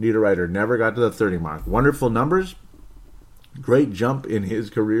 and Niederreiter never got to the 30 mark. Wonderful numbers. Great jump in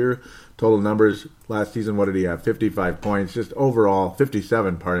his career. Total numbers last season, what did he have? 55 points. Just overall,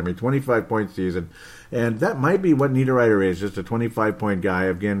 57, 25-point season. And that might be what Niederreiter is, just a 25-point guy.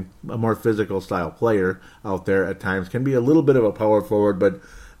 Again, a more physical style player out there at times. Can be a little bit of a power forward, but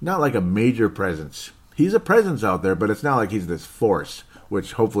not like a major presence. He's a presence out there, but it's not like he's this force,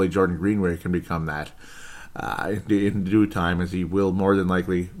 which hopefully Jordan Greenway can become that in due time, as he will more than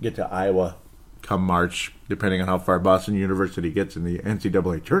likely get to Iowa come March, depending on how far Boston University gets in the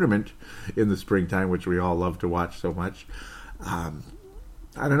NCAA tournament in the springtime, which we all love to watch so much. I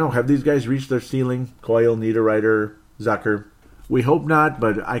don't know. Have these guys reached their ceiling? Coyle, Niederreiter, Zucker? We hope not,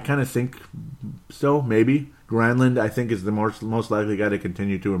 but I kind of think so, maybe. Granlund, I think, is the most likely guy to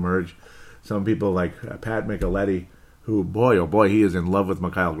continue to emerge. Some people like Pat Micheletti, who, boy, oh boy, he is in love with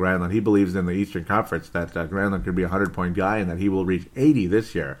Mikael Granlund. He believes in the Eastern Conference that Granlund could be a 100-point guy and that he will reach 80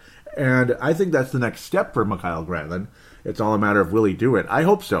 this year. And I think that's the next step for Mikael Granlund. It's all a matter of will he do it. I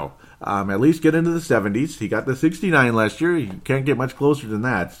hope so. At least get into the 70s. He got the 69 last year. He can't get much closer than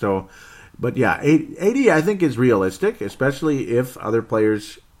that. So, but yeah, 80 I think is realistic, especially if other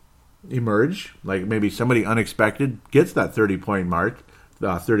players emerge. Like maybe somebody unexpected gets that 30-point mark.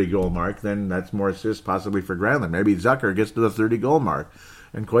 30-goal mark, then that's more assists possibly for Granlund. Maybe Zucker gets to the 30-goal mark,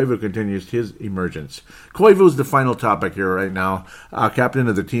 and Koivu continues his emergence. Koivu's the final topic here right now. Captain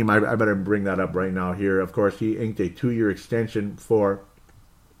of the team, I better bring that up right now here. Of course, he inked a 2-year extension for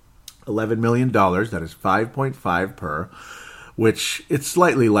 $11 million. That is 5.5 per, which it's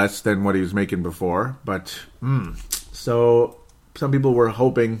slightly less than what he was making before. But, so some people were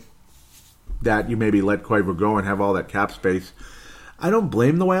hoping that you maybe let Koivu go and have all that cap space. I don't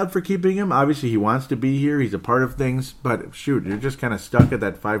blame the Wild for keeping him. Obviously, he wants to be here. He's a part of things. But, shoot, you're just kind of stuck at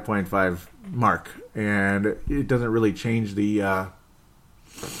that 5.5 mark. And it doesn't really change the...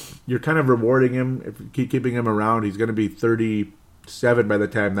 you're kind of rewarding him. If you keep keeping him around, he's going to be 37 by the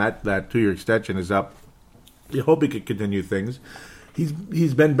time that 2-year extension is up. You hope he could continue things.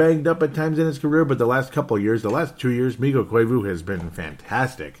 He's been banged up at times in his career, but the last couple of years, the last 2 years, Mikko Koivu has been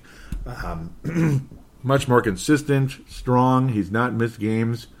fantastic. much more consistent, strong. He's not missed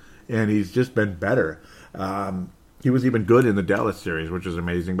games, and he's just been better. He was even good in the Dallas series, which is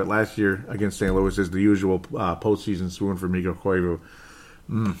amazing. But last year against St. Louis is the usual postseason swoon for Mikko Koivu.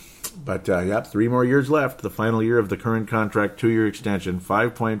 But, 3 more years left. The final year of the current contract, 2-year extension,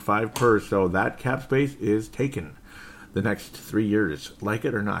 5.5 per. So that cap space is taken the next 3 years, like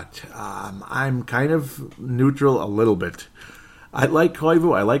it or not. I'm kind of neutral a little bit. I like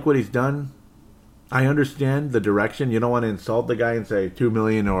Koivu. I like what he's done. I understand the direction. You don't want to insult the guy and say $2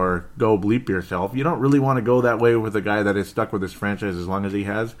 million or go bleep yourself. You don't really want to go that way with a guy that is stuck with his franchise as long as he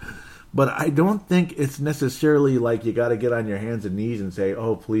has. But I don't think it's necessarily like you got to get on your hands and knees and say,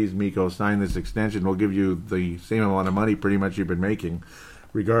 oh, please, Mikko, sign this extension. We'll give you the same amount of money pretty much you've been making,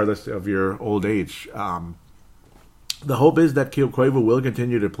 regardless of your old age. The hope is that Koivu will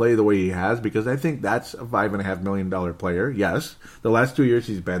continue to play the way he has, because I think that's a $5.5 million player. Yes, the last 2 years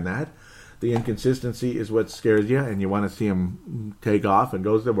he's been that. The inconsistency is what scares you, and you want to see him take off and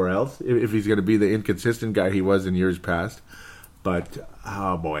go somewhere else if he's going to be the inconsistent guy he was in years past. But,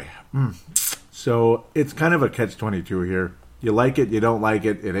 oh boy. So it's kind of a catch-22 here. You like it, you don't like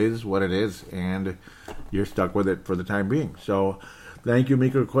it. It is what it is, and you're stuck with it for the time being. So thank you,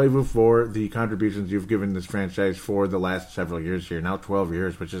 Mikko Koivu, for the contributions you've given this franchise for the last several years here. Now 12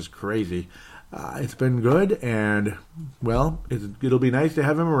 years, which is crazy. It's been good, and, well, it'll be nice to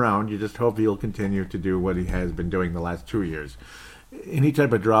have him around. You just hope he'll continue to do what he has been doing the last 2 years. Any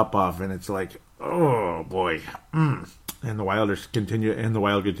type of drop-off, and it's like, oh, boy. And the Wild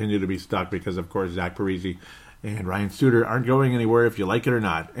continue to be stuck because, of course, Zach Parise and Ryan Suter aren't going anywhere if you like it or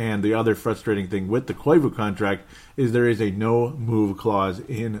not. And the other frustrating thing with the Koivu contract is there is a no-move clause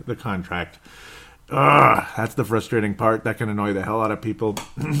in the contract. That's the frustrating part. That can annoy the hell out of people.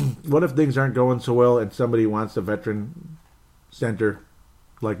 What if things aren't going so well and somebody wants a veteran center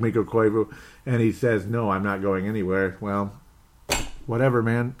like Mikko Koivu and he says, no, I'm not going anywhere? Well, whatever,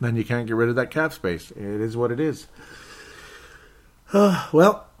 man. Then you can't get rid of that cap space. It is what it is.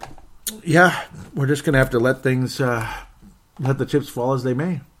 Well, yeah, we're just going to have to let things, let the chips fall as they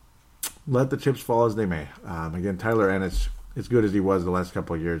may. Let the chips fall as they may. Again, Tyler Ennis, as good as he was the last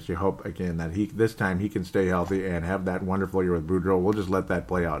couple of years, you hope, again, that this time he can stay healthy and have that wonderful year with Boudreau. We'll just let that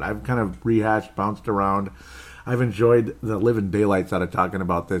play out. I've kind of rehashed, bounced around. I've enjoyed the living daylights out of talking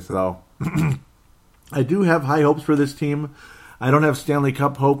about this, though. I do have high hopes for this team. I don't have Stanley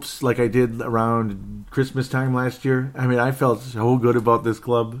Cup hopes like I did around Christmas time last year. I mean, I felt so good about this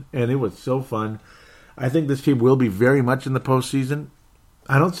club, and it was so fun. I think this team will be very much in the postseason.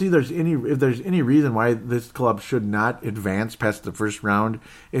 I don't see if there's any reason why this club should not advance past the first round.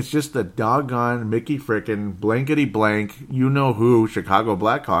 It's just the doggone Mickey frickin' blankety blank, you know who, Chicago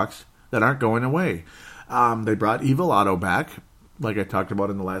Blackhawks that aren't going away. They brought Evil Otto back, like I talked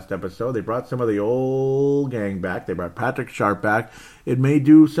about in the last episode. They brought some of the old gang back. They brought Patrick Sharp back. It may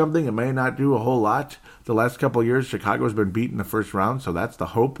do something. It may not do a whole lot. The last couple of years, Chicago's been beat in the first round, so that's the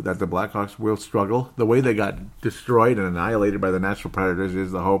hope that the Blackhawks will struggle. The way they got destroyed and annihilated by the Nashville Predators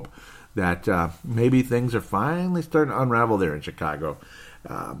is the hope that maybe things are finally starting to unravel there in Chicago.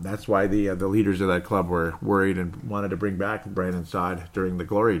 That's why the leaders of that club were worried and wanted to bring back Brandon Saad during the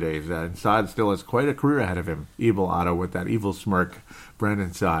glory days. And Saad still has quite a career ahead of him. Evil Otto with that evil smirk,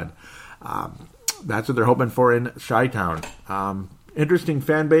 Brandon Saad. That's what they're hoping for in Chi-Town. Interesting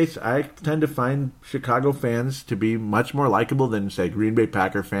fan base. I tend to find Chicago fans to be much more likable than, say, Green Bay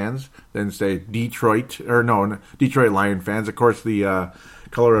Packer fans, than, say, Detroit Lion fans. Of course, the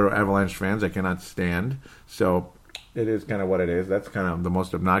Colorado Avalanche fans I cannot stand. So it is kind of what it is. That's kind of the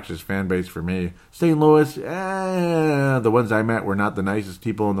most obnoxious fan base for me. St. Louis, the ones I met were not the nicest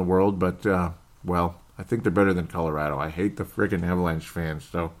people in the world, but, well, I think they're better than Colorado. I hate the freaking Avalanche fans,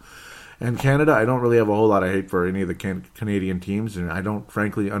 so. And Canada, I don't really have a whole lot of hate for any of the Canadian teams, and I don't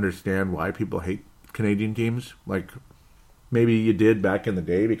frankly understand why people hate Canadian teams. Like, maybe you did back in the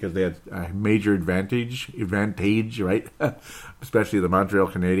day because they had a major advantage, right? Especially the Montreal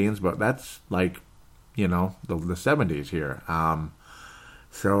Canadiens, but that's like, you know, the 70s here.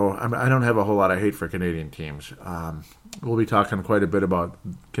 So I don't have a whole lot of hate for Canadian teams. We'll be talking quite a bit about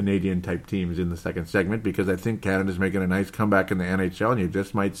Canadian-type teams in the second segment because I think Canada's making a nice comeback in the NHL, and you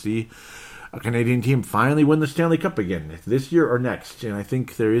just might see a Canadian team finally win the Stanley Cup again, this year or next. And I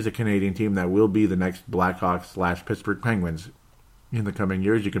think there is a Canadian team that will be the next Blackhawks / Pittsburgh Penguins in the coming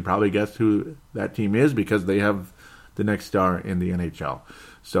years. You can probably guess who that team is because they have the next star in the NHL.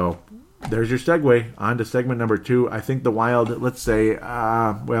 So there's your segue on to segment number 2. I think the Wild, let's say,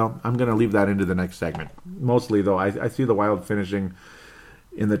 I'm going to leave that into the next segment. Mostly, though, I see the Wild finishing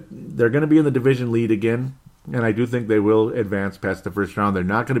they're going to be in the division lead again. and I do think they will advance past the first round. They're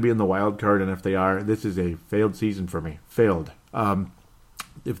not going to be in the wild card, and if they are, this is a failed season for me. Failed.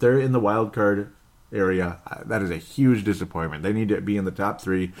 If they're in the wild card area, that is a huge disappointment. They need to be in the top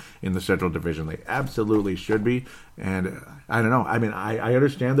 3 in the Central Division. They absolutely should be, and I don't know. I mean, I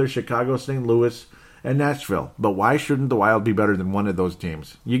understand there's Chicago, St. Louis, and Nashville, but why shouldn't the Wild be better than one of those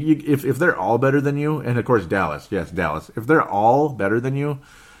teams? If they're all better than you, and of course Dallas, if they're all better than you,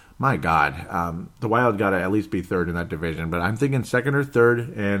 my God, the Wild got to at least be third in that division. But I'm thinking second or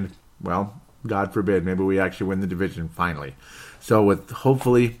third, and, well, God forbid, maybe we actually win the division finally. So with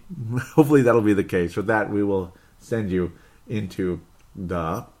hopefully that'll be the case. With that, we will send you into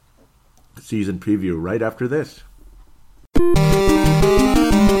the season preview right after this.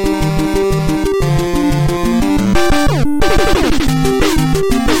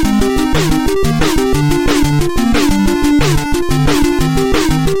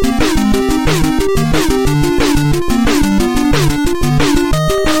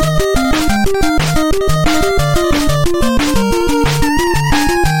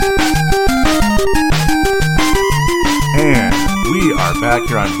 Back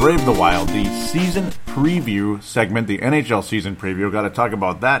here on Brave the Wild, the season preview segment, the NHL season preview. Got to talk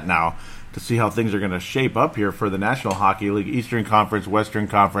about that now to see how things are going to shape up here for the National Hockey League, Eastern Conference, Western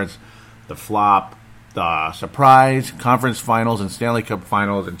Conference, the flop, the surprise, conference finals, and Stanley Cup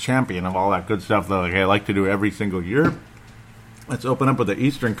finals, and champion of all that good stuff that I like to do every single year. Let's open up with the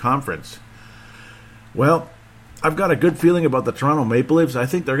Eastern Conference. Well, I've got a good feeling about the Toronto Maple Leafs. I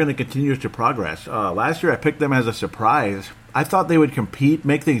think they're going to continue to progress. Last year I picked them as a surprise. I thought they would compete,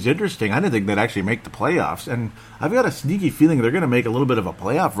 make things interesting. I didn't think they'd actually make the playoffs. And I've got a sneaky feeling they're going to make a little bit of a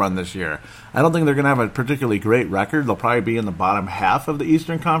playoff run this year. I don't think they're going to have a particularly great record. They'll probably be in the bottom half of the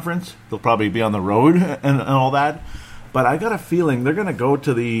Eastern Conference. They'll probably be on the road and all that. But I got a feeling they're going to go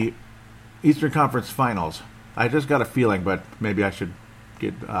to the Eastern Conference Finals. I just got a feeling, but maybe I should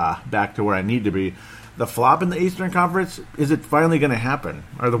get back to where I need to be. The flop in the Eastern Conference, is it finally going to happen?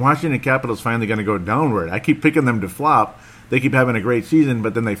 Are the Washington Capitals finally going to go downward? I keep picking them to flop. They keep having a great season,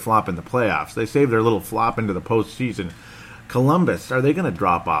 but then they flop in the playoffs. They save their little flop into the postseason. Columbus, are they going to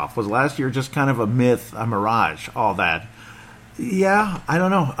drop off? Was last year just kind of a myth, a mirage, all that? Yeah, I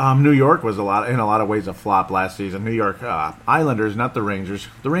don't know. New York was in a lot of ways a flop last season. New York Islanders, not the Rangers.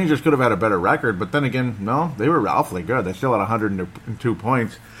 The Rangers could have had a better record, but then again, no, they were awfully good. They still had 102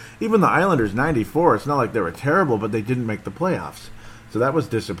 points. Even the Islanders, 94. It's not like they were terrible, but they didn't make the playoffs. So that was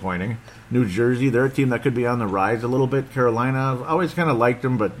disappointing. New Jersey, they're a team that could be on the rise a little bit. Carolina, I've always kind of liked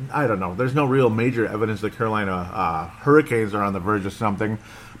them, but I don't know. There's no real major evidence the Carolina Hurricanes are on the verge of something.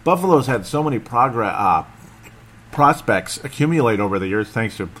 Buffalo's had so many prospects accumulate over the years,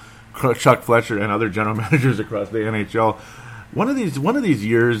 thanks to Chuck Fletcher and other general managers across the NHL. One of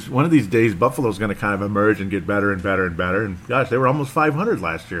these days, Buffalo's going to kind of emerge and get better and better and better. And gosh, they were almost 500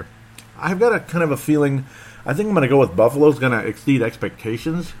 last year. I've got a kind of a feeling. I think I'm going to go with Buffalo's going to exceed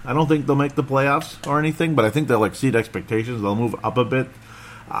expectations. I don't think they'll make the playoffs or anything, but I think they'll exceed expectations. They'll move up a bit.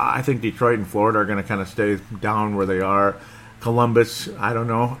 I think Detroit and Florida are going to kind of stay down where they are. Columbus, I don't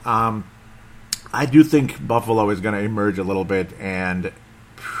know. I do think Buffalo is going to emerge a little bit, and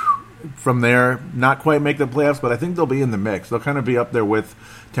from there, not quite make the playoffs, but I think they'll be in the mix. They'll kind of be up there with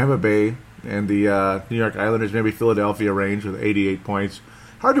Tampa Bay and the New York Islanders, maybe Philadelphia range with 88 points.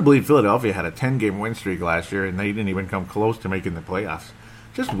 Hard to believe Philadelphia had a 10-game win streak last year, and they didn't even come close to making the playoffs.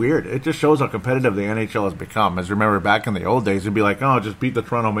 Just weird. It just shows how competitive the NHL has become. As remember, back in the old days, it'd be like, oh, just beat the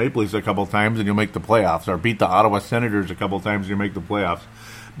Toronto Maple Leafs a couple times and you'll make the playoffs, or beat the Ottawa Senators a couple times and you'll make the playoffs.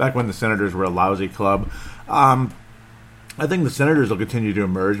 Back when the Senators were a lousy club. I think the Senators will continue to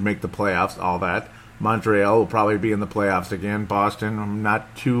emerge, make the playoffs, all that. Montreal will probably be in the playoffs again. Boston, I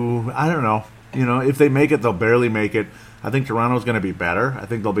don't know. You know, if they make it, they'll barely make it. I think Toronto's going to be better. I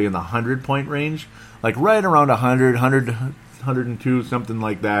think they'll be in the 100-point range, like right around 100, 102, something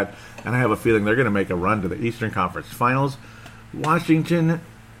like that. And I have a feeling they're going to make a run to the Eastern Conference Finals. Washington,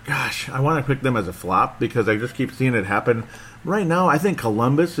 gosh, I want to pick them as a flop because I just keep seeing it happen. Right now, I think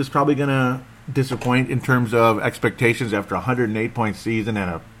Columbus is probably going to disappoint in terms of expectations after a 108-point season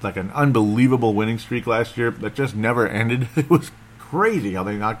and an unbelievable winning streak last year that just never ended. It was crazy how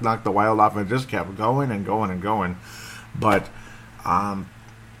they knocked the Wild off and just kept going and going and going. But I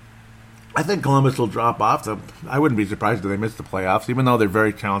think Columbus will drop off. I wouldn't be surprised if they miss the playoffs, even though they're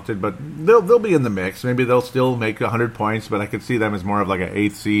very talented. But they'll be in the mix. Maybe they'll still make 100 points, but I could see them as more of like an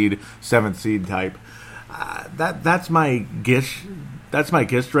 8th seed, 7th seed type. That's my guess. That's my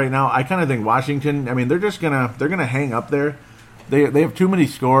guess right now. I kind of think Washington. I mean, they're gonna hang up there. They have too many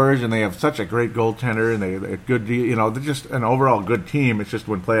scorers, and they have such a great goaltender, and they're good. You know, they're just an overall good team. It's just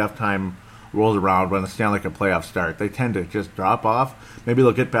when playoff time rolls around when the Stanley Cup playoffs start. They tend to just drop off. Maybe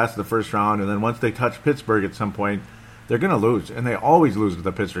they'll get past the first round, and then once they touch Pittsburgh at some point, they're going to lose, and they always lose to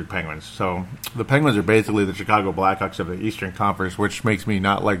the Pittsburgh Penguins. So the Penguins are basically the Chicago Blackhawks of the Eastern Conference, which makes me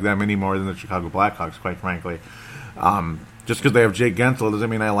not like them any more than the Chicago Blackhawks, quite frankly. Just because they have Jake Gensel doesn't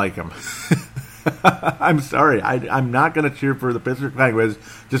mean I like him. I'm sorry. I'm not going to cheer for the Pittsburgh Penguins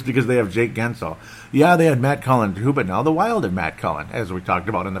just because they have Jake Gensel. Yeah, they had Matt Cullen too, but now the Wild have Matt Cullen, as we talked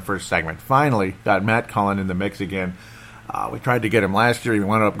about in the first segment. Finally got Matt Cullen in the mix again. We tried to get him last year. He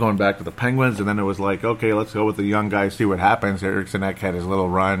wound up going back to the Penguins, and then it was like, okay, let's go with the young guy, see what happens. Eriksson Ek had his little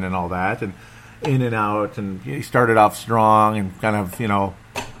run and all that, and in and out, and he started off strong, and kind of,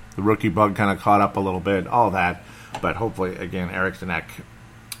 the rookie bug kind of caught up a little bit, all that. But hopefully, again, Eriksson Ek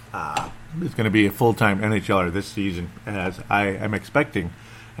is going to be a full-time NHLer this season, as I am expecting,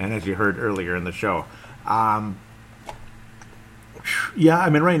 and as you heard earlier in the show. Yeah,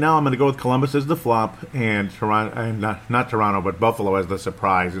 I mean, right now I'm going to go with Columbus as the flop and Toronto, and not Toronto, but Buffalo as the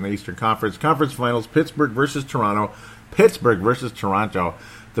surprise in the Eastern Conference. Conference Finals, Pittsburgh versus Toronto. Pittsburgh versus Toronto.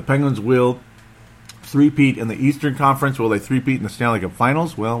 The Penguins will three-peat in the Eastern Conference. Will they three-peat in the Stanley Cup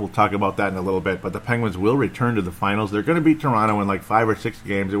Finals? Well, we'll talk about that in a little bit, but the Penguins will return to the finals. They're going to beat Toronto in like 5 or 6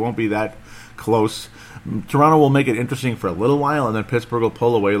 games. It won't be that close. Toronto will make it interesting for a little while, and then Pittsburgh will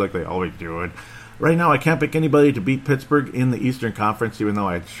pull away like they always do. And right now, I can't pick anybody to beat Pittsburgh in the Eastern Conference, even though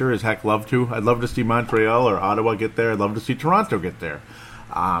I'd sure as heck love to. I'd love to see Montreal or Ottawa get there. I'd love to see Toronto get there.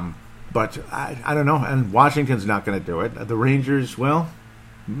 But I don't know. And Washington's not going to do it. The Rangers, well,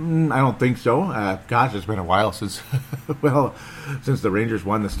 I don't think so. Gosh, it's been a while since since the Rangers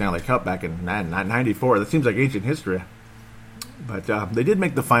won the Stanley Cup back in 94. That seems like ancient history. But they did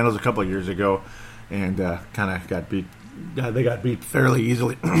make the finals a couple of years ago and kind of got beat. They got beat fairly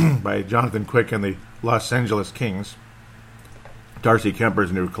easily by Jonathan Quick and the Los Angeles Kings. Darcy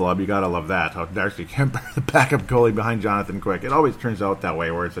Kemper's new club. You got to love that. How Darcy Kemper, the backup goalie behind Jonathan Quick. It always turns out that way,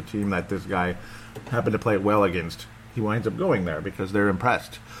 where it's a team that this guy happened to play well against. He winds up going there because they're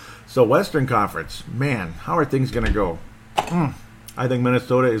impressed. So Western Conference, man, how are things going to go? I think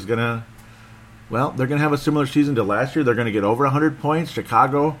Minnesota is going to, well, they're going to have a similar season to last year. They're going to get over 100 points.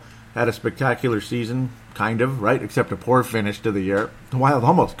 Chicago had a spectacular season, kind of, right? Except a poor finish to the year. The Wild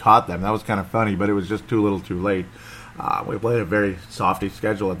almost caught them. That was kind of funny, but it was just too little too late. We played a very softy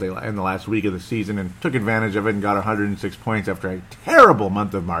schedule in the last week of the season and took advantage of it and got 106 points after a terrible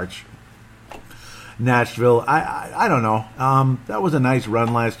month of March. Nashville, I don't know. That was a nice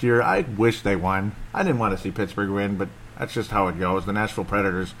run last year. I wish they won. I didn't want to see Pittsburgh win, but that's just how it goes. The Nashville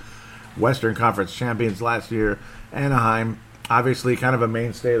Predators, Western Conference champions last year. Anaheim, obviously kind of a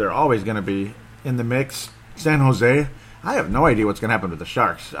mainstay. They're always going to be in the mix. San Jose, I have no idea what's going to happen with the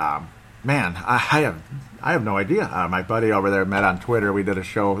Sharks. Man, I have no idea. My buddy over there met on Twitter. We did a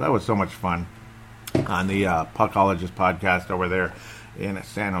show. That was so much fun on the Puckologist podcast over there in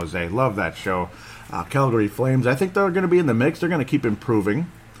San Jose. Love that show. Calgary Flames, I think they're going to be in the mix. They're going to keep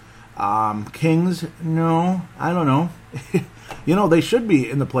improving. Kings, no, I don't know. They should be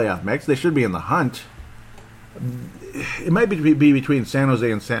in the playoff mix. They should be in the hunt. It might be between San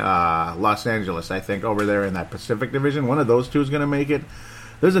Jose and Los Angeles, I think, over there in that Pacific Division. One of those two is going to make it.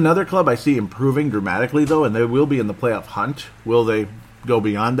 There's another club I see improving dramatically, though, and they will be in the playoff hunt. Will they go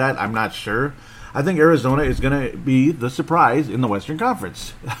beyond that? I'm not sure. I think Arizona is going to be the surprise in the Western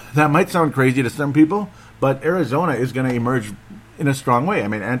Conference. That might sound crazy to some people, but Arizona is going to emerge in a strong way. I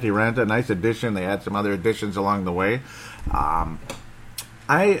mean, Antti Raanta, nice addition. They had some other additions along the way. I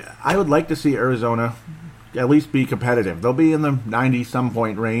would like to see Arizona at least be competitive. They'll be in the 90-some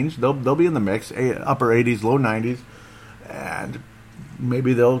point range. They'll be in the mix, upper 80s, low 90s, and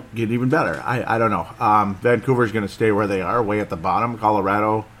maybe they'll get even better. I don't know. Vancouver's going to stay where they are, way at the bottom.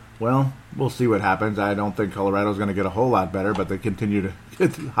 Colorado, well, we'll see what happens. I don't think Colorado's going to get a whole lot better, but they continue to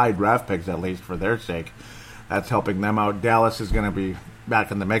get high draft picks, at least for their sake. That's helping them out. Dallas is going to be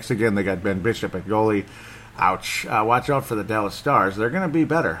back in the mix again. They got Ben Bishop at goalie. Ouch. Watch out for the Dallas Stars. They're going to be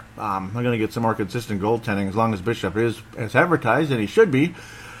better. They're going to get some more consistent goaltending as long as Bishop is as advertised, and he should be.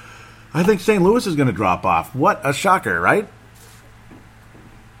 I think St. Louis is going to drop off. What a shocker, right?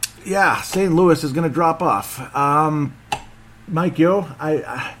 Yeah, St. Louis is going to drop off. Mike Yeo,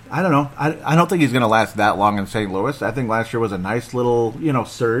 I don't know. I don't think he's going to last that long in St. Louis. I think last year was a nice little,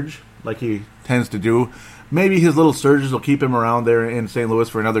 surge, like he tends to do. Maybe his little surges will keep him around there in St. Louis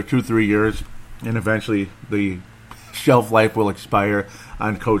for another 2-3 years, and eventually the shelf life will expire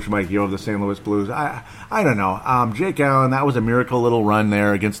on Coach Mike Yeo of the St. Louis Blues. I don't know. Jake Allen, that was a miracle little run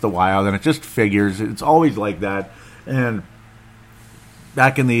there against the Wild, and it just figures. It's always like that. And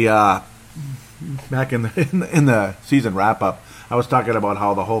back in the season wrap up, I was talking about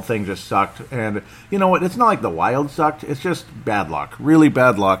how the whole thing just sucked. And you know what? It's not like the Wild sucked. It's just bad luck. Really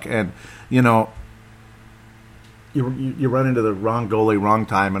bad luck. And, you run into the wrong goalie, wrong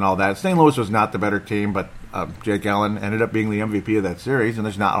time, and all that. St. Louis was not the better team, but Jake Allen ended up being the MVP of that series, and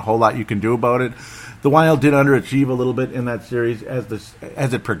there's not a whole lot you can do about it. The Wild did underachieve a little bit in that series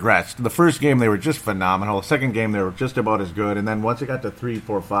as it progressed. The first game, they were just phenomenal. The second game, they were just about as good. And then once it got to 3,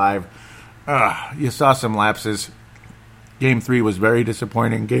 4, 5, you saw some lapses. Game 3 was very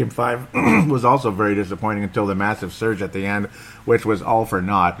disappointing. Game 5 was also very disappointing until the massive surge at the end, which was all for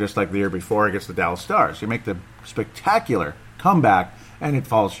naught, just like the year before against the Dallas Stars. You make the spectacular comeback, and it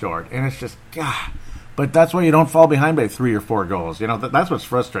falls short. And it's just, God. But that's why you don't fall behind by 3 or 4 goals. That's what's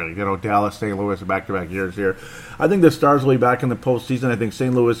frustrating. Dallas, St. Louis, back-to-back years here. I think the Stars will be back in the postseason. I think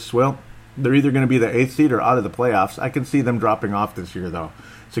St. Louis, well, they're either going to be the 8th seed or out of the playoffs. I can see them dropping off this year, though,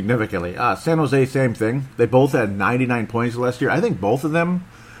 significantly. San Jose, same thing. They both had 99 points last year. I think both of them,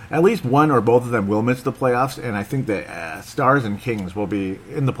 at least one or both of them, will miss the playoffs, and I think the Stars and Kings will be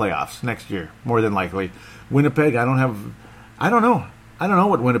in the playoffs next year, more than likely. Winnipeg, I don't know. I don't know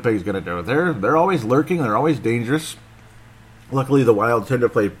what Winnipeg's going to do. They're always lurking. They're always dangerous. Luckily, the Wild tend to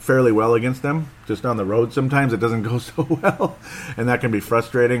play fairly well against them. Just on the road, sometimes it doesn't go so well, and that can be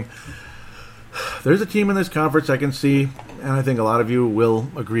frustrating. There's a team in this conference I can see, and I think a lot of you will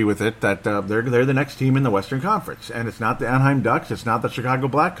agree with it, that they're the next team in the Western Conference. And it's not the Anaheim Ducks, it's not the Chicago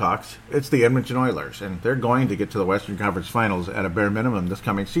Blackhawks, it's the Edmonton Oilers. And they're going to get to the Western Conference Finals at a bare minimum this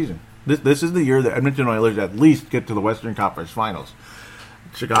coming season. This is the year the Edmonton Oilers at least get to the Western Conference Finals.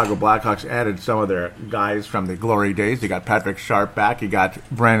 Chicago Blackhawks added some of their guys from the glory days. You got Patrick Sharp back. You got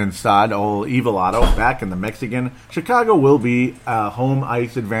Brandon Saad, old Evil Otto, back in the Mexican. Chicago will be a home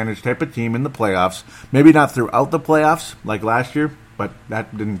ice advantage type of team in the playoffs. Maybe not throughout the playoffs like last year, but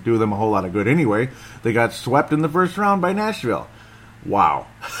that didn't do them a whole lot of good anyway. They got swept in the first round by Nashville. Wow.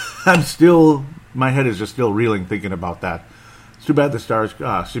 My head is just still reeling thinking about that. It's too bad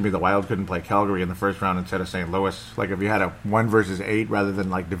the Wild couldn't play Calgary in the first round instead of St. Louis. Like, if you had a 1 versus 8 rather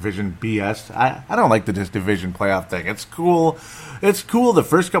than, like, division BS. I don't like this division playoff thing. It's cool. It's cool the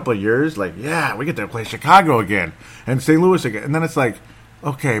first couple of years. Like, yeah, we get to play Chicago again and St. Louis again. And then it's like,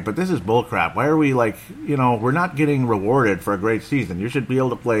 okay, but this is bullcrap. Why are we, we're not getting rewarded for a great season. You should be able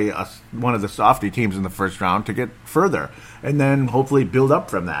to play one of the softy teams in the first round to get further. And then hopefully build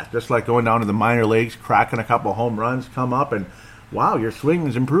up from that. Just like going down to the minor leagues, cracking a couple home runs, come up and wow, your swing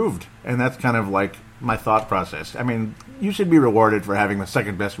has improved. And that's kind of like my thought process. I mean, you should be rewarded for having the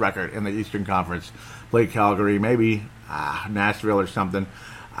second best record in the Eastern Conference. Play Calgary, maybe Nashville or something.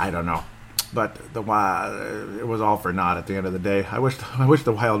 I don't know. But it was all for naught at the end of the day. I wish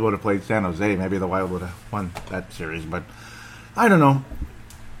the Wild would have played San Jose. Maybe the Wild would have won that series. But I don't know.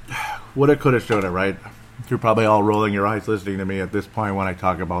 Woulda, coulda, shoulda, right? You're probably all rolling your eyes listening to me at this point when I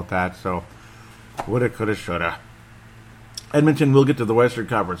talk about that. So woulda, coulda, shoulda. Edmonton will get to the Western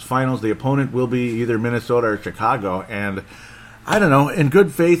Conference Finals. The opponent will be either Minnesota or Chicago. And I don't know. In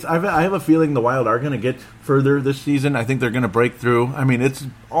good faith, I have a feeling the Wild are going to get further this season. I think they're going to break through. I mean, it's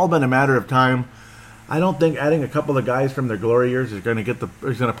all been a matter of time. I don't think adding a couple of guys from their glory years is going to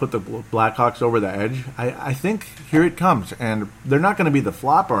put the Blackhawks over the edge. I think here it comes, and they're not going to be the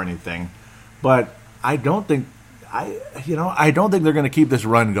flop or anything. But I don't think they're going to keep this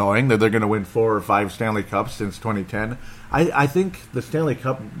run going. That they're going to win 4 or 5 Stanley Cups since 2010. I think the Stanley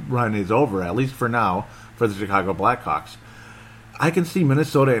Cup run is over, at least for now, for the Chicago Blackhawks. I can see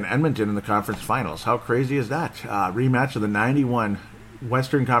Minnesota and Edmonton in the conference finals. How crazy is that? Rematch of the 91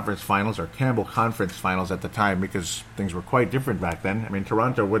 Western Conference Finals, or Campbell Conference Finals at the time, because things were quite different back then. I mean,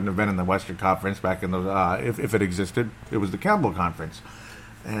 Toronto wouldn't have been in the Western Conference back in the if it existed. It was the Campbell Conference.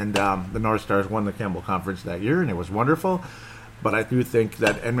 And the North Stars won the Campbell Conference that year, and it was wonderful. But I do think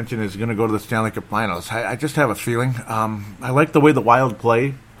that Edmonton is going to go to the Stanley Cup Finals. I just have a feeling. I like the way the Wild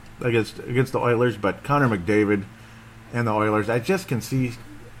play against the Oilers, but Connor McDavid and the Oilers, I can see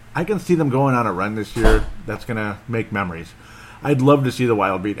them going on a run this year that's going to make memories. I'd love to see the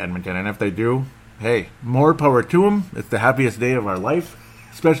Wild beat Edmonton, and if they do, hey, more power to them. It's the happiest day of our life,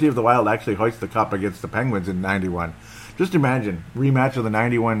 especially if the Wild actually hoist the cup against the Penguins in 91. Just imagine, rematch of the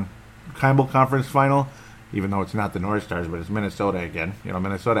 91 Campbell Conference Final, even though it's not the North Stars, but it's Minnesota again,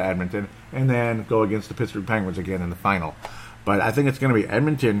 Minnesota-Edmonton, and then go against the Pittsburgh Penguins again in the final. But I think it's going to be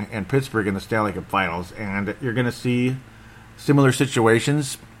Edmonton and Pittsburgh in the Stanley Cup Finals, and you're going to see similar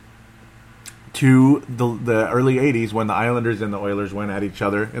situations to the early 80s when the Islanders and the Oilers went at each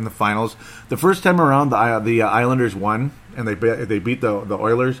other in the finals. The first time around, the Islanders won, and they beat the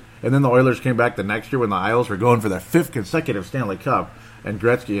Oilers, and then the Oilers came back the next year when the Isles were going for their 5th consecutive Stanley Cup, and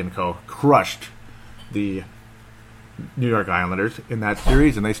Gretzky and co. crushed the New York Islanders in that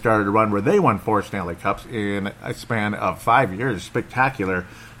series, and they started a run where they won 4 Stanley Cups in a span of 5 years. Spectacular.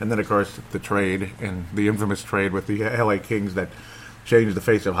 And then, of course, the trade, and the infamous trade with the LA Kings that changed the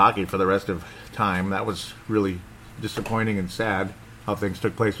face of hockey for the rest of time. That was really disappointing and sad how things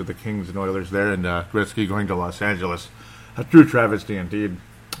took place with the Kings and Oilers there, and Gretzky going to Los Angeles. A true travesty indeed.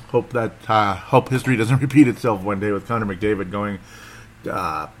 Hope history doesn't repeat itself one day with Connor McDavid going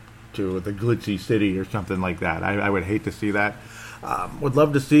to the glitzy city or something like that. I would hate to see that. Would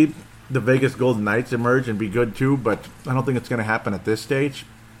love to see the Vegas Golden Knights emerge and be good too, but I don't think it's going to happen at this stage.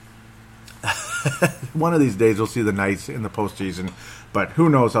 One of these days we'll see the Knights in the postseason, but who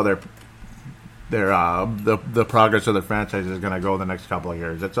knows how the progress of their franchise is going to go the next couple of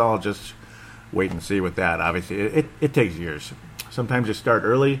years. It's all just wait and see with that. Obviously, it takes years. Sometimes you start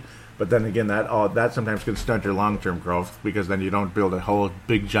early, but then again, that sometimes can stunt your long-term growth because then you don't build a whole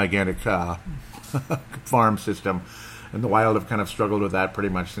big, gigantic farm system. And the Wild have kind of struggled with that pretty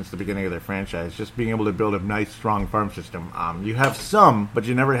much since the beginning of their franchise, just being able to build a nice, strong farm system. You have some, but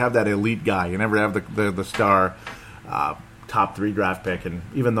you never have that elite guy. You never have the star top 3 draft pick, and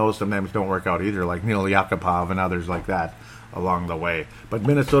even those sometimes don't work out either, like Neil Yakupov and others like that along the way. But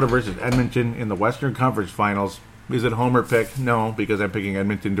Minnesota versus Edmonton in the Western Conference Finals. Is it homer pick? No, because I'm picking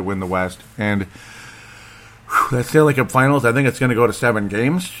Edmonton to win the West. And that Stanley Cup Finals, I think it's going to go to 7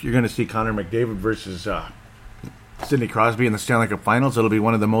 games. You're going to see Connor McDavid versus Sidney Crosby in the Stanley Cup Finals. It'll be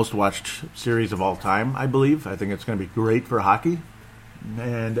one of the most watched series of all time, I believe. I think it's going to be great for hockey.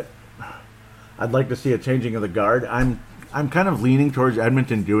 And I'd like to see a changing of the guard. I'm kind of leaning towards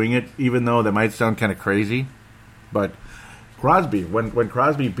Edmonton doing it, even though that might sound kind of crazy. But Crosby, when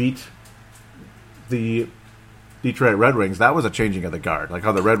Crosby beat the Detroit Red Wings, that was a changing of the guard. Like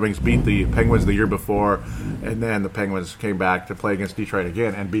how the Red Wings beat the Penguins the year before, and then the Penguins came back to play against Detroit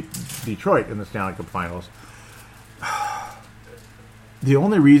again and beat Detroit in the Stanley Cup Finals. The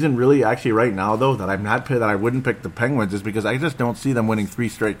only reason really actually right now, though, that I wouldn't pick the Penguins is because I just don't see them winning 3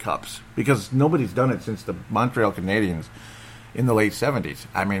 straight cups. Because nobody's done it since the Montreal Canadiens in the late 70s.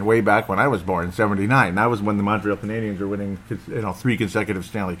 I mean, way back when I was born, in 79. That was when the Montreal Canadiens were winning 3 consecutive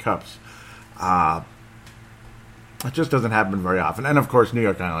Stanley Cups. It just doesn't happen very often. And, of course, New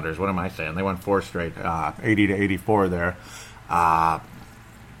York Islanders, what am I saying? They won 4 straight, 80-84 there.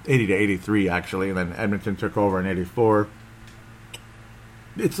 80-83, actually, and then Edmonton took over in 84.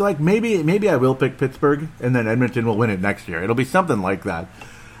 It's like maybe I will pick Pittsburgh, and then Edmonton will win it next year. It'll be something like that.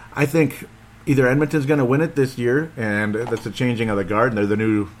 I think either Edmonton's going to win it this year, and that's a changing of the guard, and they're the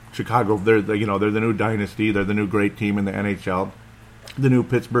new Chicago. They're the new dynasty. They're the new great team in the NHL. The new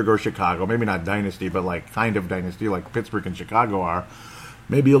Pittsburgh or Chicago. Maybe not dynasty, but like kind of dynasty, like Pittsburgh and Chicago are.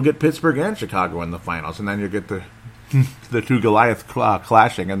 Maybe you'll get Pittsburgh and Chicago in the finals, and then you'll get the two Goliaths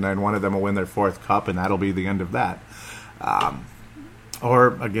clashing, and then one of them will win their 4th cup, and that'll be the end of that.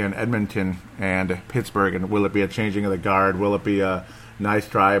 Or, again, Edmonton and Pittsburgh, and will it be a changing of the guard? Will it be a nice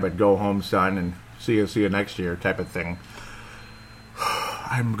try, but go home, son, and see you next year type of thing?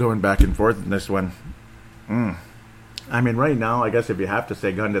 I'm going back and forth in this one. I mean, right now, I guess if you have to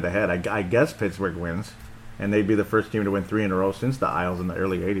say gun to the head, I guess Pittsburgh wins, and they'd be the first team to win 3 in a row since the Isles in the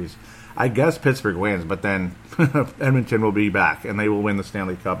early 80s. I guess Pittsburgh wins, but then Edmonton will be back, and they will win the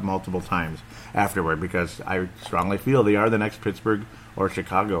Stanley Cup multiple times afterward, because I strongly feel they are the next Pittsburgh or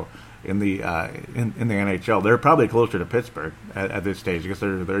Chicago in the NHL. They're probably closer to Pittsburgh at this stage because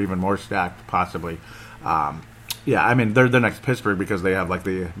they're even more stacked, possibly. Yeah, I mean, they're the next Pittsburgh because they have like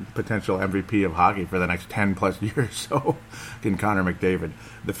the potential MVP of hockey for the next 10 plus years. So, in Connor McDavid,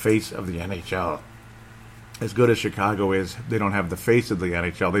 the face of the NHL. As good as Chicago is, they don't have the face of the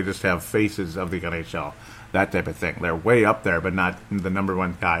NHL. They just have faces of the NHL. That type of thing. They're way up there, but not the number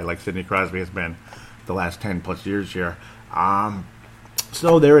one guy like Sidney Crosby has been the last 10 plus years here.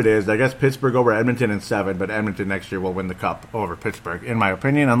 So there it is. I guess Pittsburgh over Edmonton in 7, but Edmonton next year will win the cup over Pittsburgh, in my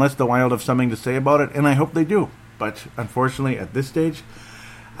opinion, unless the Wild have something to say about it, and I hope they do. But unfortunately, at this stage,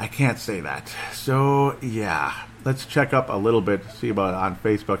 I can't say that. So, yeah. Let's check up a little bit, see about on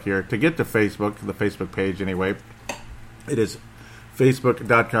Facebook here. To get to Facebook, the Facebook page anyway, it is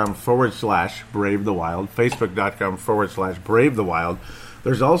facebook.com/Brave the Wild. Facebook.com/Brave the Wild.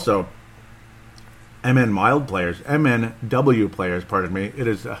 There's also MNW players, pardon me. It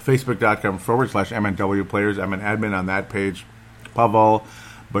is facebook.com/MNW players. I'm an admin on that page. Pavel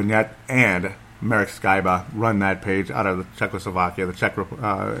Bonnet and Marek Skyba run that page out of the Czechoslovakia, the Czech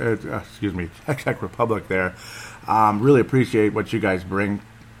Republic there. Really appreciate what you guys bring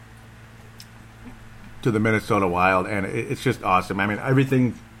to the Minnesota Wild, and it's just awesome. I mean,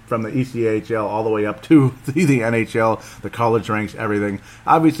 everything from the ECHL all the way up to the NHL, the college ranks, everything.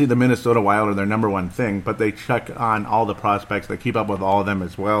 Obviously, the Minnesota Wild are their number one thing, but they check on all the prospects. They keep up with all of them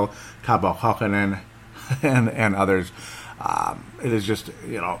as well. Kaapo Kähkönen and others. It is just,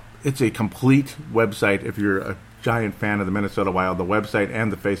 it's a complete website if you're a giant fan of the Minnesota Wild, the website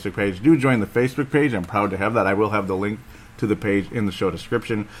and the Facebook page. Do join the Facebook page. I'm proud to have that. I will have the link to the page in the show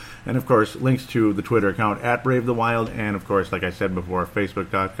description. And, of course, links to the Twitter account at Brave the Wild. And, of course, like I said before,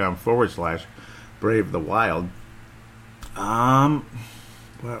 Facebook.com/Brave the Wild.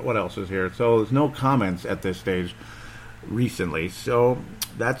 What else is here? So there's no comments at this stage recently. So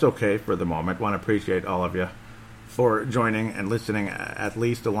that's okay for the moment. Want to appreciate all of you for joining and listening at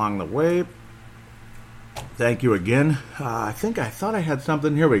least along the way. Thank you again. I thought I had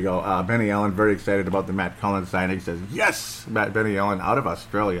something. Here we go. Benny Allen, very excited about the Matt Cullen signing. Says, yes, Benny Allen out of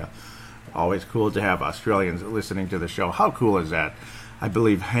Australia. Always cool to have Australians listening to the show. How cool is that? I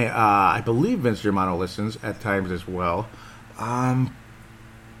believe Vince Germano listens at times as well. I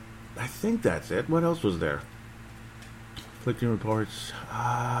think that's it. What else was there? Flicking reports.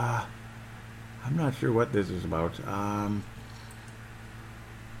 I'm not sure what this is about.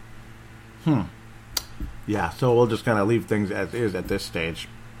 Yeah, so we'll just kind of leave things as is at this stage.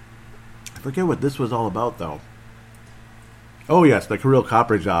 I forget what this was all about, though. Oh, yes, the Kirill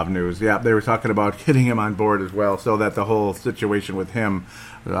Kaprizov news. Yeah, they were talking about getting him on board as well, so that the whole situation with him,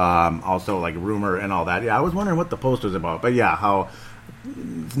 also like rumor and all that. Yeah, I was wondering what the post was about. But yeah, how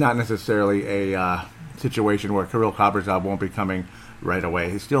it's not necessarily a situation where Kirill Kaprizov won't be coming right away.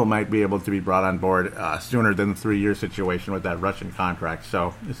 He still might be able to be brought on board sooner than the 3-year situation with that Russian contract.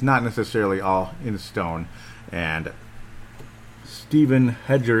 So it's not necessarily all in stone. And Stephen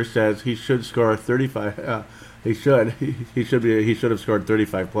Hedger says he should score 35. He should have scored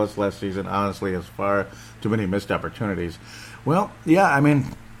 35 plus last season. Honestly, as far too many missed opportunities. Well, yeah, I mean,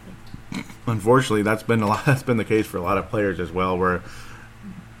 unfortunately, that's been the case for a lot of players as well. Where,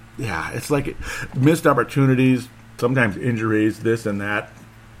 yeah, it's like missed opportunities. Sometimes injuries, this and that,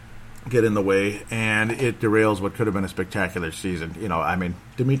 get in the way, and it derails what could have been a spectacular season. I mean,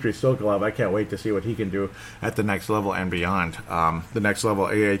 Dmitry Sokolov, I can't wait to see what he can do at the next level and beyond. The next level,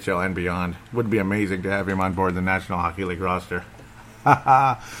 AHL and beyond. Would be amazing to have him on board the National Hockey League roster.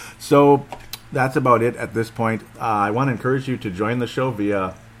 So that's about it at this point. I want to encourage you to join the show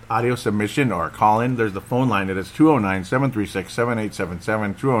via audio submission or call in. There's the phone line. It is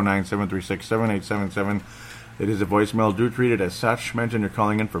 209-736-7877, 209-736-7877. It is a voicemail. Do treat it as such. Mention you're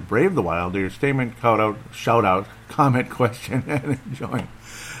calling in for Brave the Wild. Do your statement, shout out, comment, question, and join.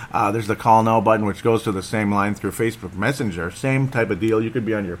 There's the call now button, which goes to the same line through Facebook Messenger. Same type of deal. You could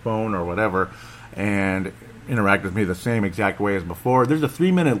be on your phone or whatever and interact with me the same exact way as before. There's a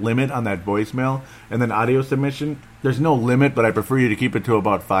 3-minute limit on that voicemail, and then audio submission. There's no limit, but I prefer you to keep it to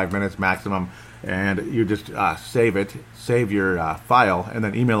about 5 minutes maximum. And you just save your file, and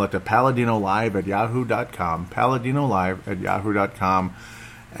then email it to paladinolive@yahoo.com, paladinolive@yahoo.com,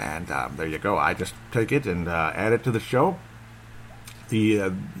 and there you go. I just take it and add it to the show.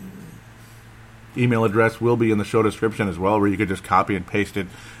 The email address will be in the show description as well, where you could just copy and paste it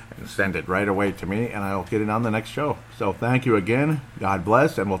and send it right away to me, and I'll get it on the next show. So thank you again. God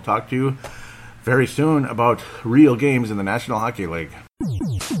bless, and we'll talk to you very soon about real games in the National Hockey League.